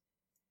ice.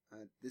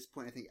 At this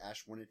point, I think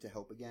Ash wanted to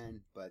help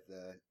again, but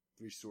the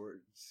three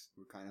swords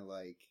were kind of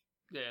like...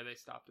 Yeah, they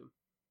stopped him.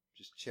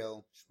 Just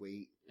chill, just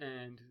wait.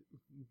 And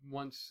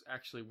once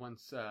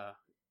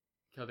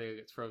Keldeo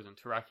gets frozen,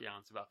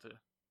 Terrakion's about to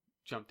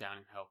jump down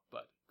and help,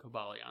 but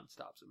Cobalion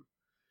stops him.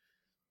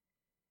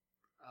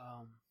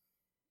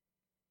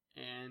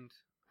 And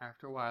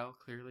after a while,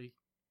 clearly,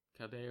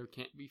 Keldeo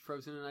can't be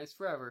frozen in ice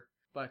forever,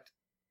 but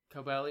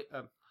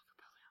Keldeo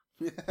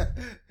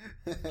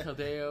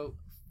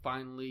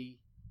finally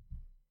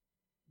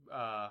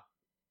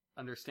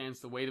understands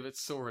the weight of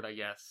its sword, I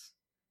guess,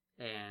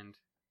 and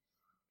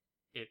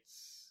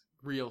its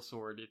real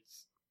sword,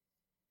 its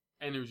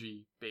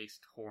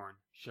energy-based horn,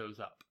 shows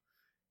up,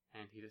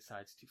 and he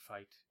decides to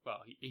fight.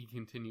 Well, he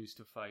continues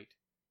to fight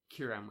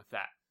Kyurem with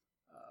that.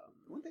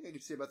 One thing I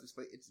could say about this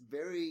fight, it's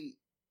very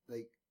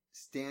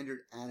standard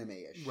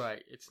anime-ish.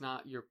 Right. It's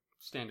not your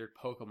standard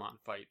Pokemon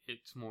fight.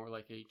 It's more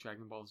like a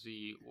Dragon Ball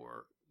Z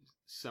or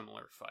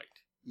similar fight.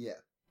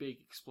 Yeah.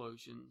 Big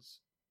explosions,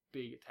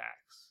 big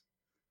attacks.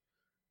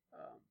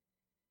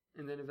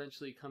 And then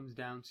eventually it comes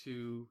down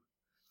to,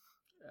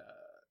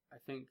 I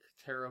think,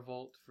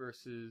 Terravolt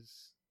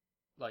versus,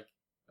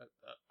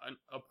 an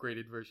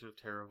upgraded version of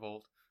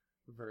Terravolt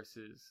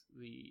versus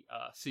the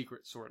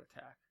Secret Sword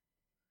attack.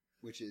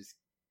 Which is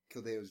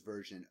Kildeo's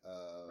version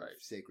of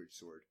Sacred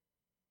Sword.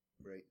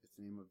 Right? That's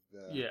the name of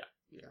the...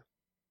 Yeah.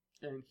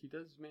 And he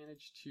does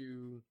manage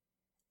to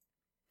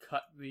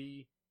cut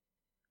the...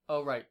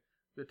 Oh, right.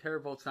 The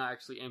Terravolt's not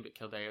actually aimed at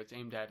Kildeo. It's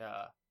aimed at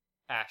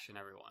Ash and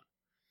everyone.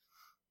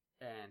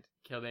 And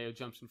Kildeo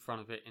jumps in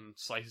front of it and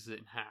slices it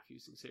in half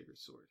using Sacred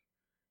Sword.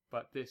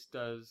 But this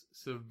does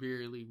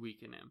severely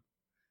weaken him.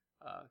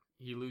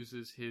 He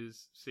loses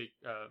his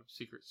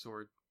Secret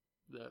Sword,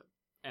 the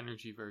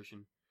energy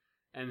version.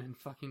 And then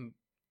fucking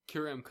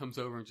Kyurem comes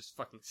over and just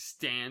fucking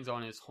stands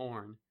on his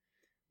horn,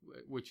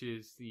 which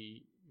is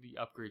the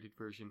upgraded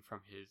version from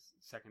his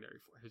secondary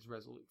form, his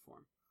Resolute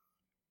form.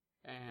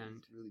 And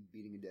he's really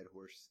beating a dead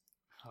horse.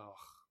 Oh.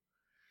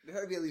 There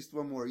had to be at least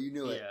one more. You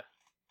knew it. Yeah.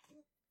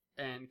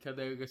 And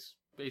Kildeo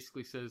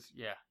basically says,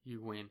 yeah,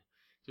 you win.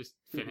 Just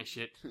finish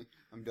it.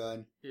 I'm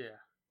done. Yeah.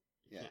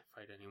 You can't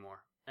fight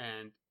anymore.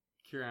 And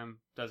Kyurem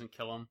doesn't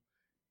kill him.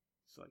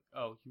 It's like,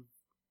 oh, you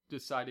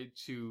decided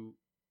to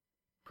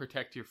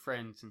protect your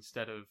friends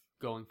instead of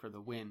going for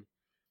the win.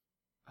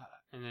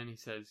 And then he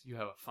says, you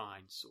have a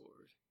fine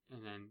sword.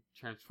 And then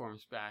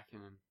transforms back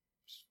and then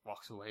just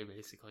walks away,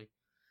 basically.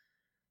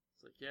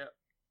 It's like, yeah,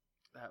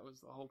 that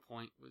was the whole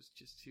point, was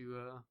just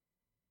to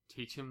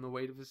teach him the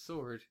weight of his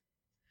sword.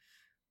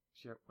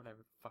 Sure, whatever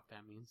the fuck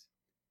that means.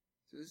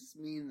 So does this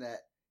mean that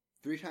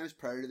 3 times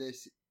prior to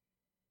this,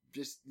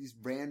 just these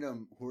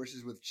random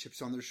horses with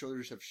chips on their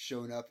shoulders have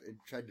shown up and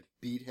tried to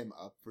beat him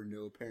up for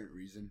no apparent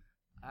reason?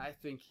 I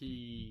think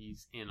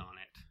he's in on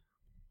it.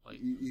 Like,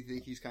 you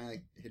think he's kind of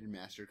like hidden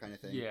master kind of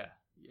thing? Yeah,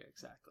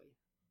 exactly.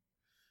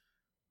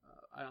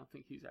 I don't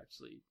think he's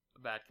actually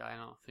a bad guy. I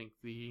don't think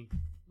the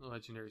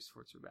legendary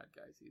swords are bad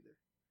guys either.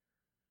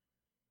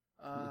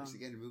 Once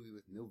again, a movie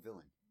with no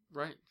villain.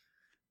 Right.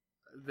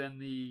 Then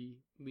the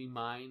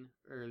mine,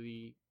 or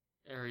the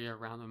area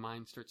around the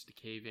mine, starts to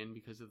cave in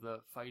because of the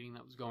fighting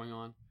that was going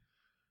on.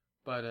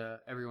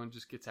 But everyone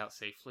just gets out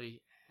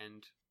safely,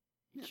 and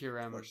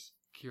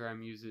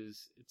Kyurem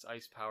uses its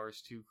ice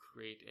powers to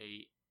create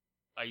a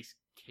ice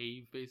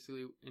cave,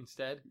 basically,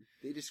 instead.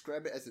 They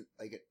describe it as an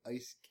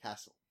ice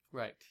castle.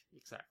 Right,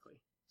 exactly.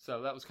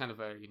 So that was kind of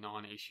a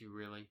non-issue,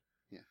 really.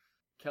 Yeah.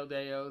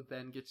 Keldeo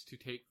then gets to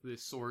take the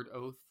sword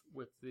oath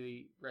with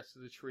the rest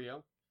of the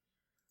trio,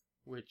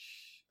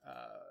 which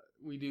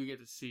we do get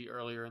to see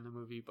earlier in the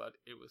movie, but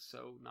it was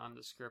so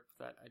nondescript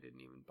that I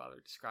didn't even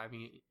bother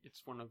describing it.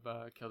 It's one of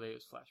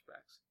Keldeo's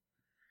flashbacks.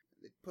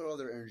 They put all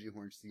their energy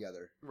horns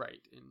together.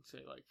 Right, and say,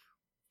 like,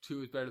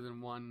 2 is better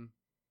than 1,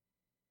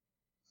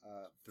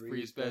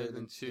 3 is better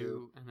than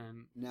 2, and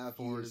then now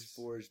 4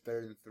 is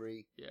better than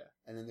 3. Yeah.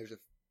 And then there's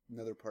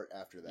another part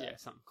after that. Yeah,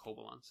 something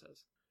Kobolon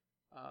says.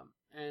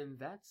 And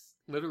that's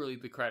literally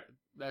the credit.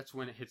 That's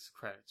when it hits the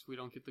credits. We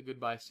don't get the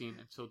goodbye scene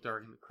until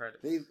during the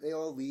credits. They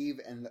all leave,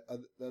 and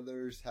the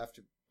others have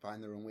to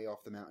find their own way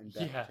off the mountain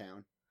back to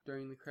town.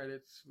 During the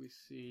credits, we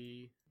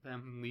see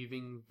them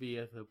leaving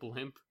via the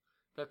blimp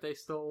that they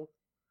stole.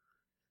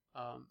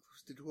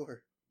 Close the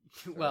door.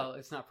 Well,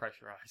 it's not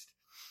pressurized.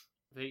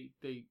 They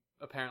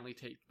apparently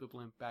take the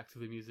blimp back to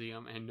the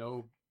museum, and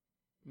no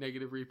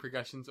negative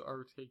repercussions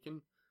are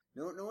taken.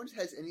 No one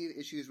has any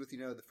issues with,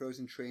 the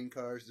frozen train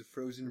cars, the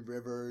frozen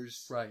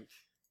rivers. Right.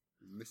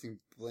 Missing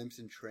blimps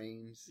and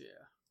trains.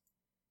 Yeah.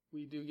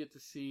 We do get to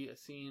see a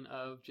scene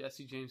of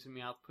Jesse, James, and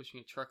Meowth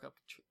pushing a truck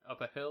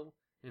up a hill,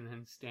 and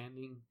then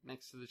standing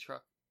next to the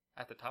truck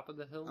at the top of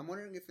the hill. I'm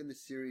wondering if in the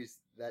series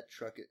that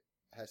truck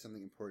has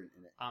something important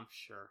in it. I'm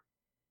sure.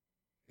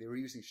 They were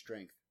using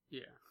strength.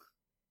 Yeah.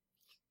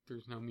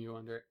 There's no Mew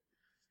under it.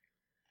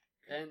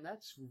 And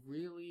that's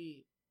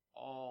really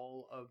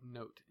all of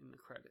note in the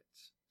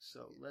credits.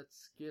 So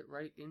let's get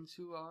right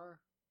into our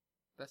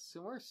bests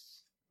and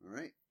worsts. All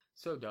right.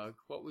 So, Doug,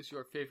 what was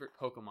your favorite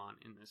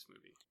Pokemon in this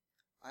movie?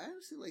 I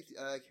honestly liked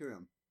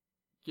Kyurem.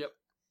 Yep.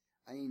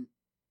 I mean,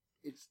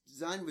 its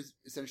design was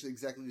essentially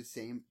exactly the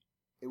same.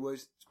 It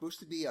was supposed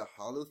to be a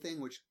hollow thing,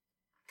 which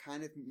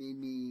kind of made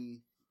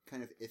me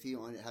kind of iffy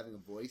on it having a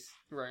voice.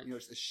 Right.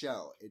 It's a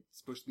shell. It's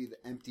supposed to be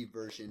the empty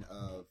version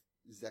of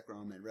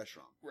Zekrom and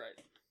Reshiram.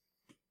 Right.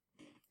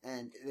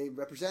 And they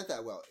represent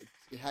that well.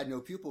 It had no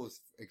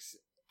pupils,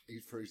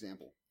 for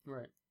example.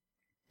 Right.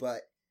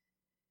 But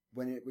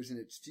when it was in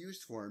its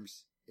fused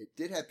forms, it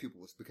did have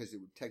pupils because it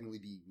would technically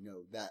be,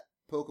 that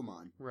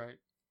Pokemon. Right.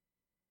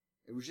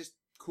 It was just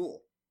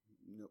cool.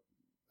 No,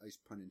 nice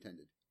pun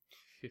intended.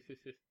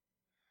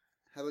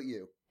 How about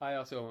you? I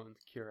also went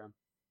with Kyurem.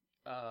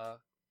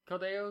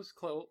 Keldeo's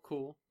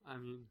cool. I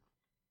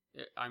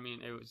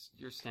mean, it was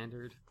your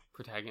standard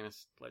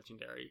protagonist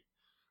legendary.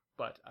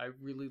 But I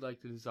really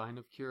like the design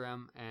of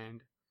Kyurem,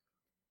 and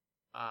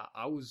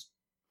I was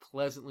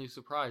pleasantly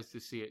surprised to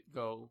see it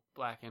go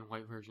black and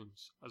white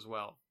versions as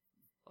well.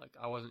 Like,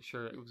 I wasn't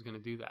sure it was going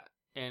to do that.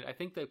 And I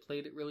think they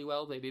played it really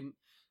well. They didn't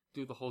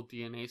do the whole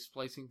DNA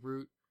splicing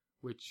route,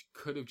 which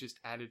could have just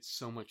added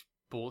so much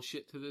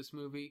bullshit to this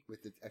movie.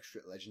 With the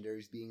extra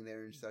legendaries being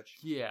there and such?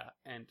 Yeah,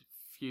 and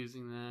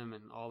fusing them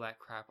and all that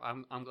crap.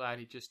 I'm glad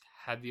he just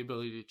had the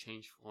ability to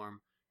change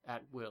form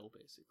at will,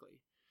 basically.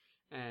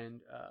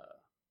 And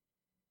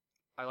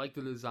I like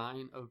the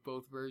design of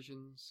both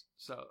versions,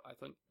 so I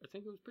think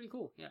it was pretty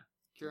cool. Yeah,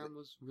 Kieran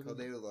was really.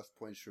 They lost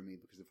points for me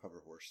because of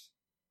Hover Horse.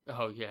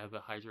 Oh yeah,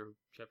 the Hydro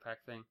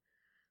Jetpack thing.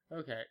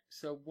 Okay,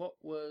 so what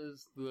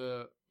was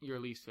your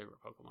least favorite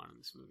Pokemon in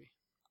this movie?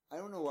 I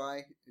don't know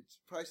why. It's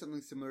probably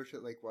something similar to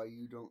like why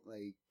you don't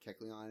like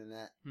Kecleon and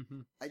that.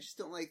 Mm-hmm. I just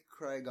don't like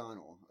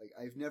Cryogonal. Like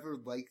I've never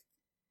liked.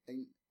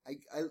 I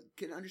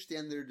can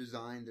understand their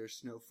design, their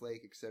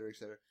snowflake, etc.,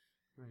 etc.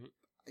 Right.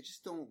 I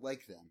just don't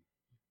like them.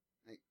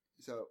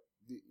 So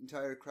the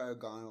entire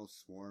Cryogonal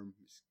swarm.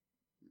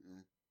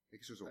 I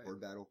guess it was a horde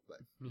battle, but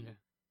yeah.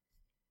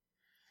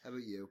 How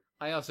about you?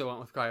 I also went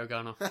with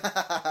Cryogonal.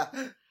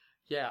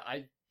 Yeah,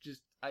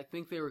 I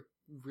think they were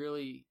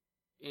really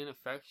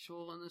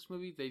ineffectual in this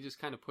movie. They just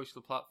kind of pushed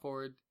the plot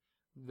forward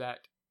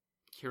that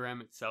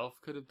Kyurem itself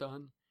could have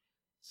done.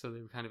 So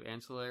they were kind of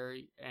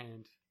ancillary,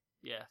 and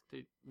yeah,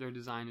 their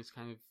design is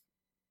kind of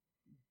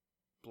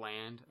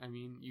bland. I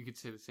mean, you could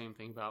say the same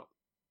thing about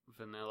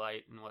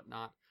Vanillite and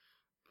whatnot,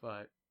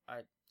 but I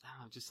don't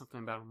know, just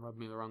something about them rubbed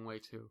me the wrong way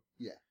too.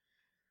 Yeah.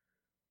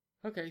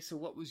 Okay, so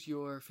what was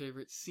your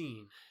favorite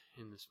scene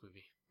in this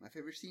movie? My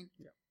favorite scene?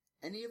 Yeah.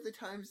 Any of the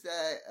times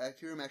that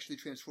Kyurem actually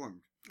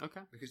transformed.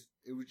 Okay. Because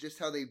it was just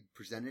how they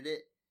presented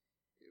it.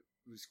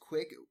 It was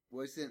quick. It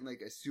wasn't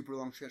like a super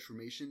long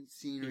transformation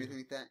scene or anything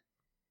like that.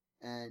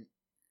 And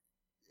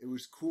it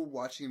was cool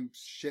watching him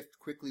shift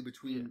quickly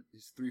between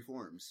his three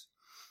forms.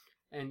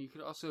 And you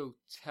could also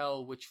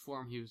tell which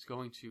form he was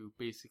going to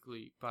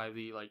basically by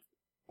the like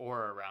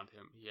aura around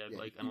him. He had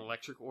like an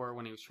electric aura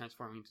when he was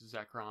transforming to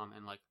Zekrom,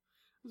 and like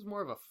it was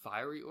more of a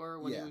fiery aura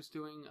when he was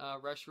doing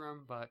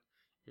Reshiram, but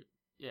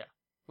yeah.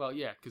 Well,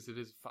 yeah, because it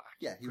is fire.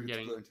 Yeah, he would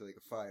explode into like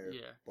a fire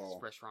ball.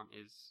 Yeah, Reshiram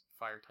is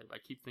fire type. I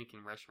keep thinking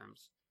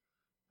Reshiram's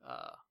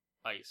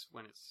ice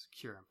when it's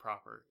Kyurem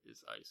proper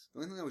is ice. The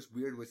only thing that was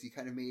weird was he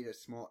kind of made a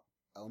small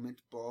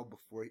element ball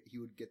before he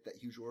would get that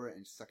huge aura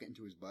and suck it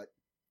into his butt.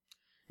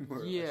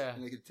 Yeah.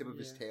 Like the tip of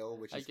his tail,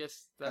 which is kind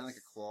of like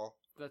a claw.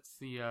 That's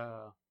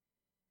the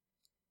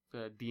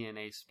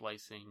DNA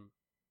splicing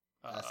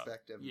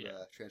aspect of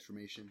the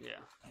transformation.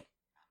 Yeah.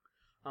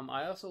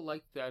 I also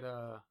like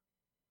that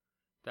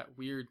that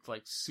weird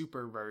like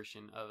super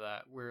version of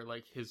that where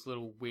like his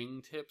little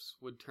wing tips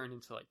would turn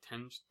into like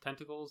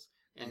tentacles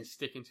and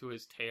stick into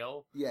his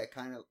tail. Yeah,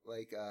 kind of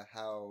like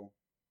how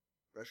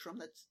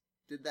Reshiram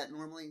did that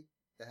normally.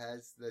 That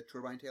has the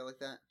turbine tail like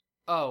that.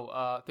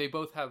 Oh, they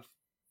both have.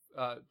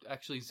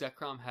 Actually,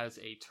 Zekrom has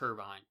a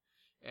turbine,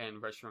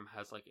 and Reshiram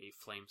has like a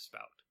flame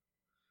spout.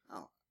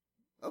 Oh,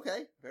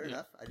 okay, fair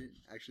enough. I didn't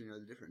actually know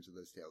the difference of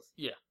those tails.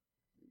 Yeah.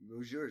 What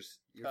was yours?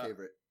 Your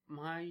favorite?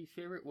 My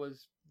favorite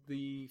was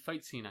the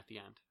fight scene at the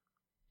end.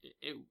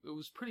 It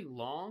was pretty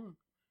long,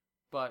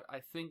 but I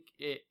think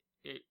it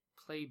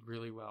played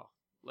really well.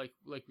 Like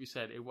we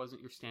said, it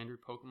wasn't your standard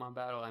Pokemon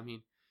battle. I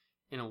mean,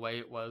 in a way,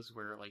 it was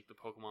where like the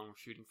Pokemon were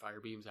shooting fire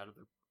beams out of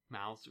their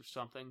mouths or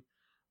something,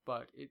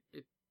 but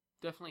it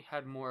definitely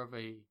had more of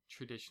a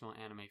traditional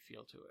anime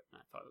feel to it, and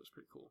I thought it was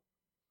pretty cool.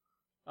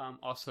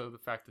 Also, the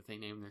fact that they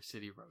named their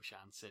city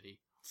Roshan City,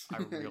 I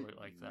really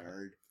like that.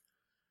 Nerd.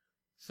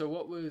 So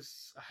what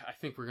was... I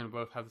think we're going to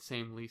both have the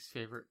same least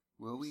favorite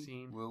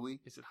scene. Will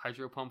we? Is it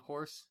Hydro Pump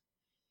Horse?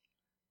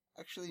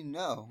 Actually,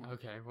 no.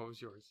 Okay, what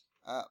was yours?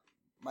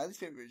 My least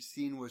favorite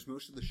scene was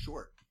most of the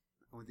short.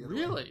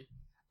 Really?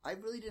 I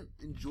really didn't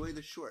enjoy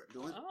the short.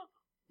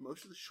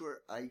 Most of the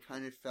short I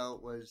kind of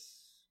felt was...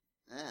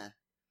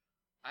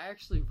 I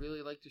actually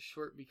really liked the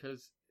short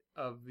because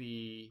of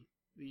the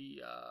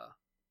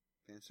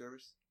fan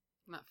service?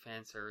 Not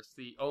fan service,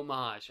 the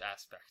homage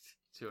aspect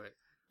to it.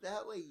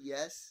 That way,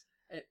 yes.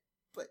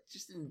 But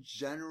just in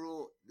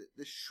general,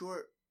 the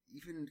short,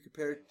 even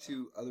compared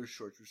to other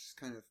shorts, was just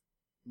kind of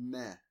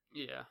meh.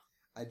 Yeah.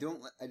 I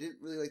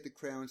didn't really like the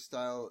crayon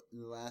style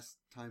the last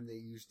time they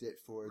used it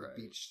for the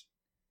beach,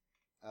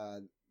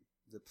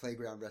 the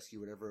playground rescue,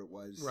 whatever it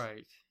was.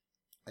 Right.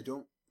 I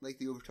don't like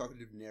the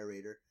over-talkative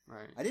narrator.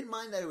 Right. I didn't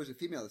mind that it was a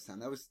female this time.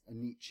 That was a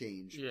neat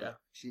change. Yeah.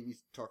 She needs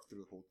to talk through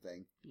the whole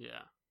thing.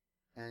 Yeah.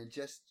 And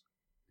just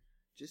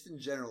in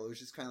general, it was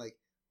just kind of like,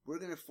 we're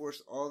going to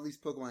force all these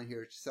Pokemon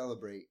here to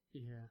celebrate.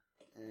 Yeah.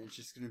 And it's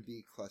just going to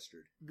be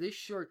clustered. This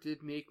short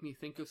did make me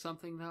think of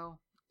something, though.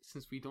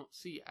 Since we don't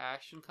see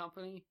Ash and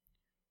company,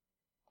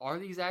 are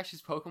these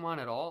Ash's Pokemon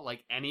at all?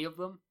 Like, any of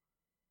them?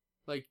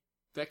 Like,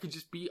 that could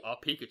just be a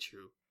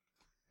Pikachu.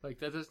 Like,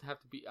 that doesn't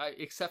have to be...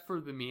 except for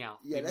the Meowth.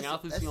 Yeah, the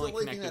Meowth is the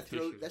only connective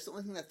tissue. That's the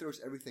only thing that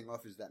throws everything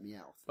off is that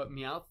Meowth. But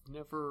Meowth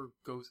never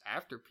goes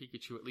after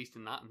Pikachu, at least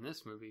not in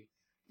this movie.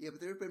 Yeah,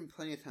 but there have been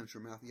plenty of times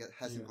where Meowth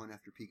hasn't gone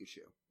after Pikachu.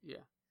 Yeah,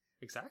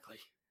 exactly.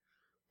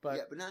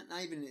 But not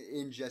even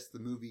in just the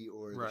movie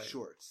or the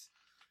shorts.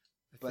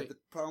 But the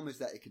problem is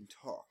that it can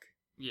talk.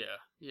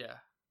 Yeah.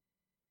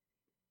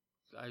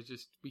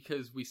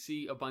 Because we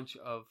see a bunch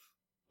of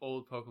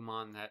old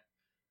Pokemon that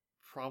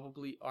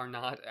probably are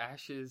not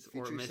Ash's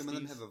or Misty's. Some of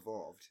them have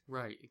evolved.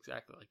 Right,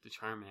 exactly. Like the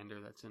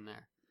Charmander that's in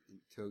there. And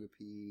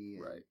Togepi.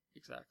 And... Right,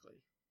 exactly.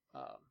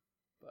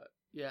 But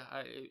yeah,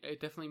 it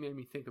definitely made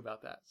me think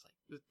about that. It's like,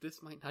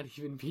 this might not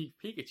even be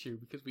Pikachu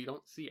because we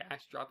don't see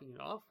Ash dropping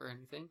it off or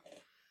anything.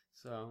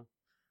 So,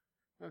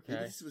 okay.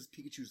 Maybe this was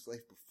Pikachu's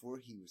life before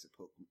he was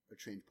a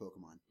trained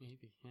Pokemon.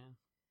 Maybe, yeah.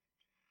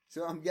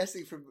 So I'm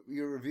guessing from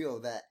your reveal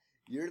that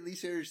your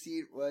least favorite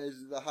seat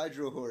was the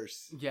Hydro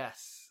Horse.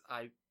 Yes,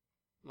 I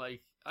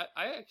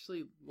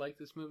actually like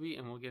this movie,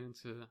 and we'll get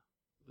into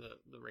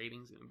the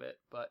ratings in a bit.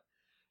 But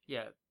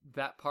yeah,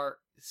 that part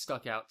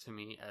stuck out to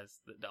me as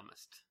the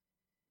dumbest.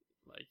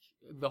 Like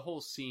the whole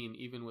scene,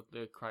 even with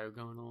the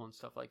cryogonal and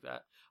stuff like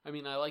that. I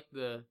mean, I like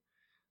the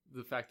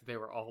fact that they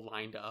were all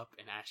lined up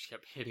and Ash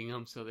kept hitting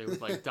them, so they would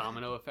like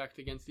domino effect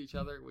against each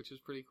other, which was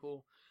pretty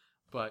cool.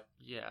 But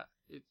yeah,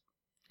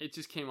 it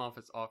just came off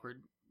as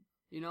awkward.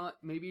 You know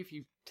what? Maybe if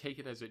you take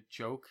it as a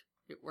joke,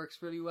 it works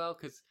pretty well,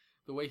 because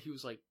the way he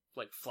was like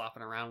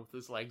flopping around with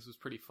his legs was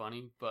pretty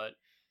funny, but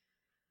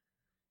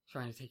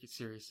trying to take it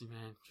seriously,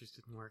 man, just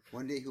didn't work.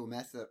 One day he'll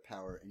master that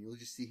power, and you'll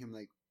just see him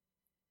like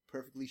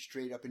perfectly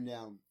straight up and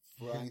down,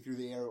 flying through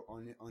the air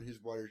on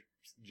his water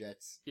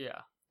jets.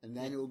 Yeah. And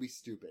then it will be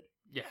stupid.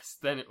 Yes,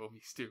 then it will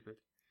be stupid.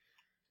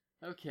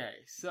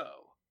 Okay,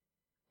 so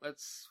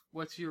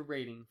what's your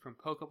rating from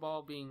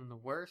Pokeball being the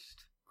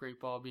worst, Great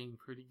Ball being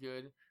pretty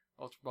good,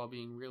 Ultra Ball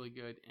being really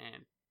good,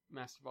 and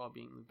Master Ball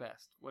being the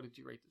best? What did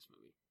you rate this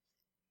movie?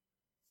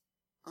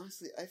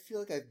 Honestly, I feel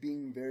like I've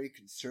been very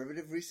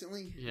conservative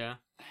recently. Yeah.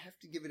 I have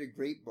to give it a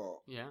Great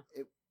Ball. Yeah.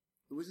 It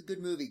was a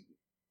good movie.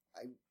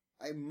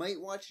 I might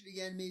watch it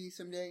again maybe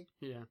someday.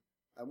 Yeah.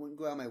 I wouldn't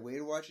go out of my way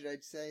to watch it,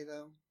 I'd say,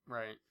 though.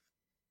 Right.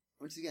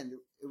 Once again,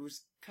 it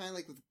was kind of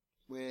like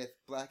with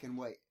Black and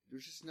White. There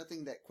was just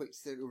nothing that quite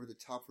set over the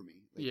top for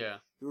me. Like, yeah.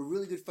 There were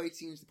really good fight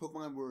scenes. The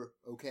Pokemon were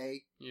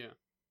okay. Yeah.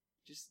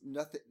 Just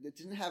nothing. It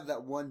didn't have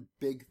that one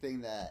big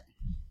thing that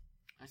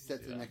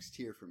set the next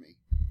tier for me.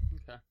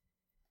 Okay.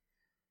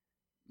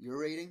 Your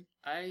rating?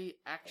 I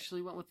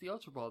actually went with the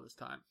Ultra Ball this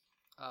time.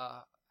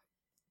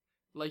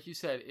 Like you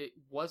said, it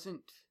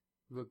wasn't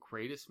the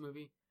greatest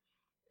movie,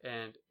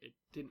 and it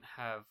didn't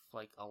have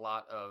like a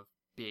lot of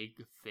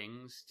big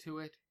things to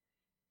it,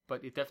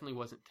 but it definitely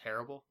wasn't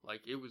terrible.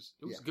 Like it was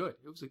good.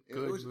 It was a good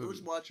movie. It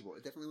was watchable.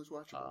 It definitely was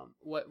watchable.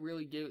 What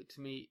really gave it to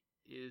me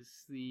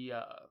is the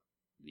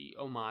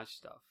homage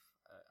stuff.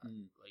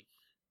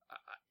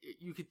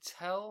 You could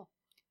tell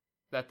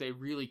that they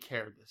really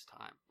cared this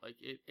time. Like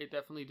it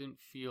definitely didn't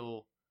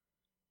feel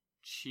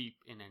cheap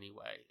in any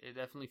way. It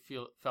definitely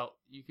felt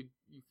you could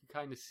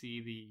kind of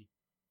see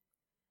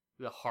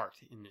the heart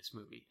in this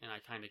movie, and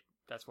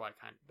that's what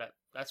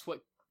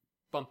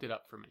bumped it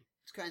up for me.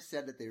 It's kind of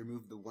sad that they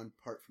removed the one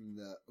part from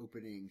the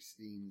opening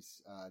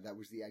scenes that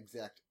was the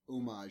exact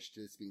homage to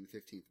this being the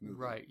 15th movie.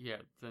 Right,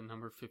 yeah, the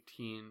number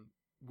 15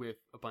 with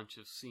a bunch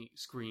of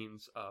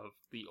screens of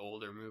the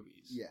older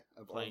movies. Yeah,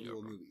 of all the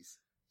old movies.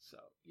 So,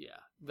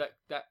 yeah, that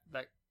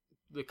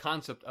the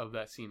concept of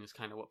that scene is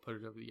kind of what put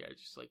it over the edge.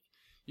 It's like,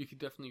 you could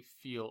definitely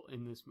feel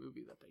in this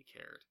movie that they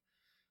cared.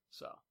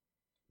 So,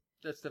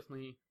 that's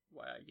definitely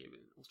why I gave it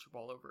an Ultra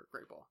Ball over a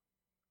Great Ball.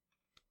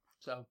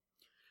 So,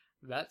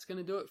 that's going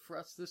to do it for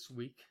us this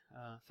week.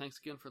 Thanks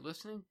again for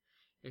listening.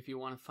 If you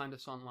want to find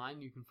us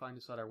online, you can find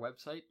us at our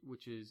website,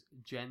 which is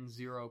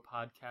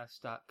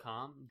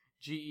gen0podcast.com.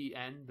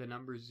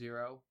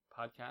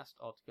 GEN0podcast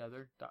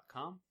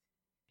altogether.com.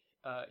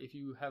 If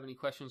you have any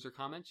questions or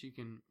comments, you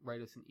can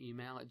write us an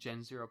email at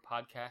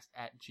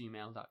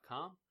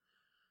gen0podcast@gmail.com.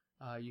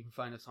 You can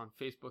find us on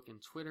Facebook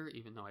and Twitter,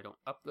 even though I don't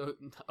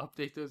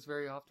update those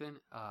very often.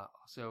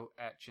 Also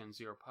at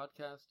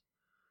Gen0podcast.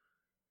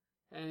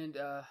 And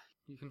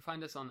you can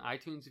find us on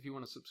iTunes if you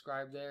want to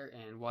subscribe there.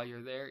 And while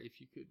you're there, if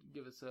you could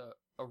give us a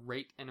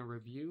rate and a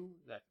review,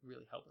 that could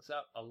really help us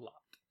out a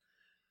lot.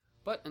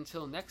 But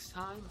until next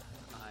time,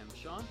 I'm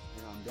Sean.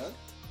 And I'm Doug.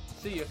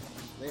 See you.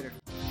 Later.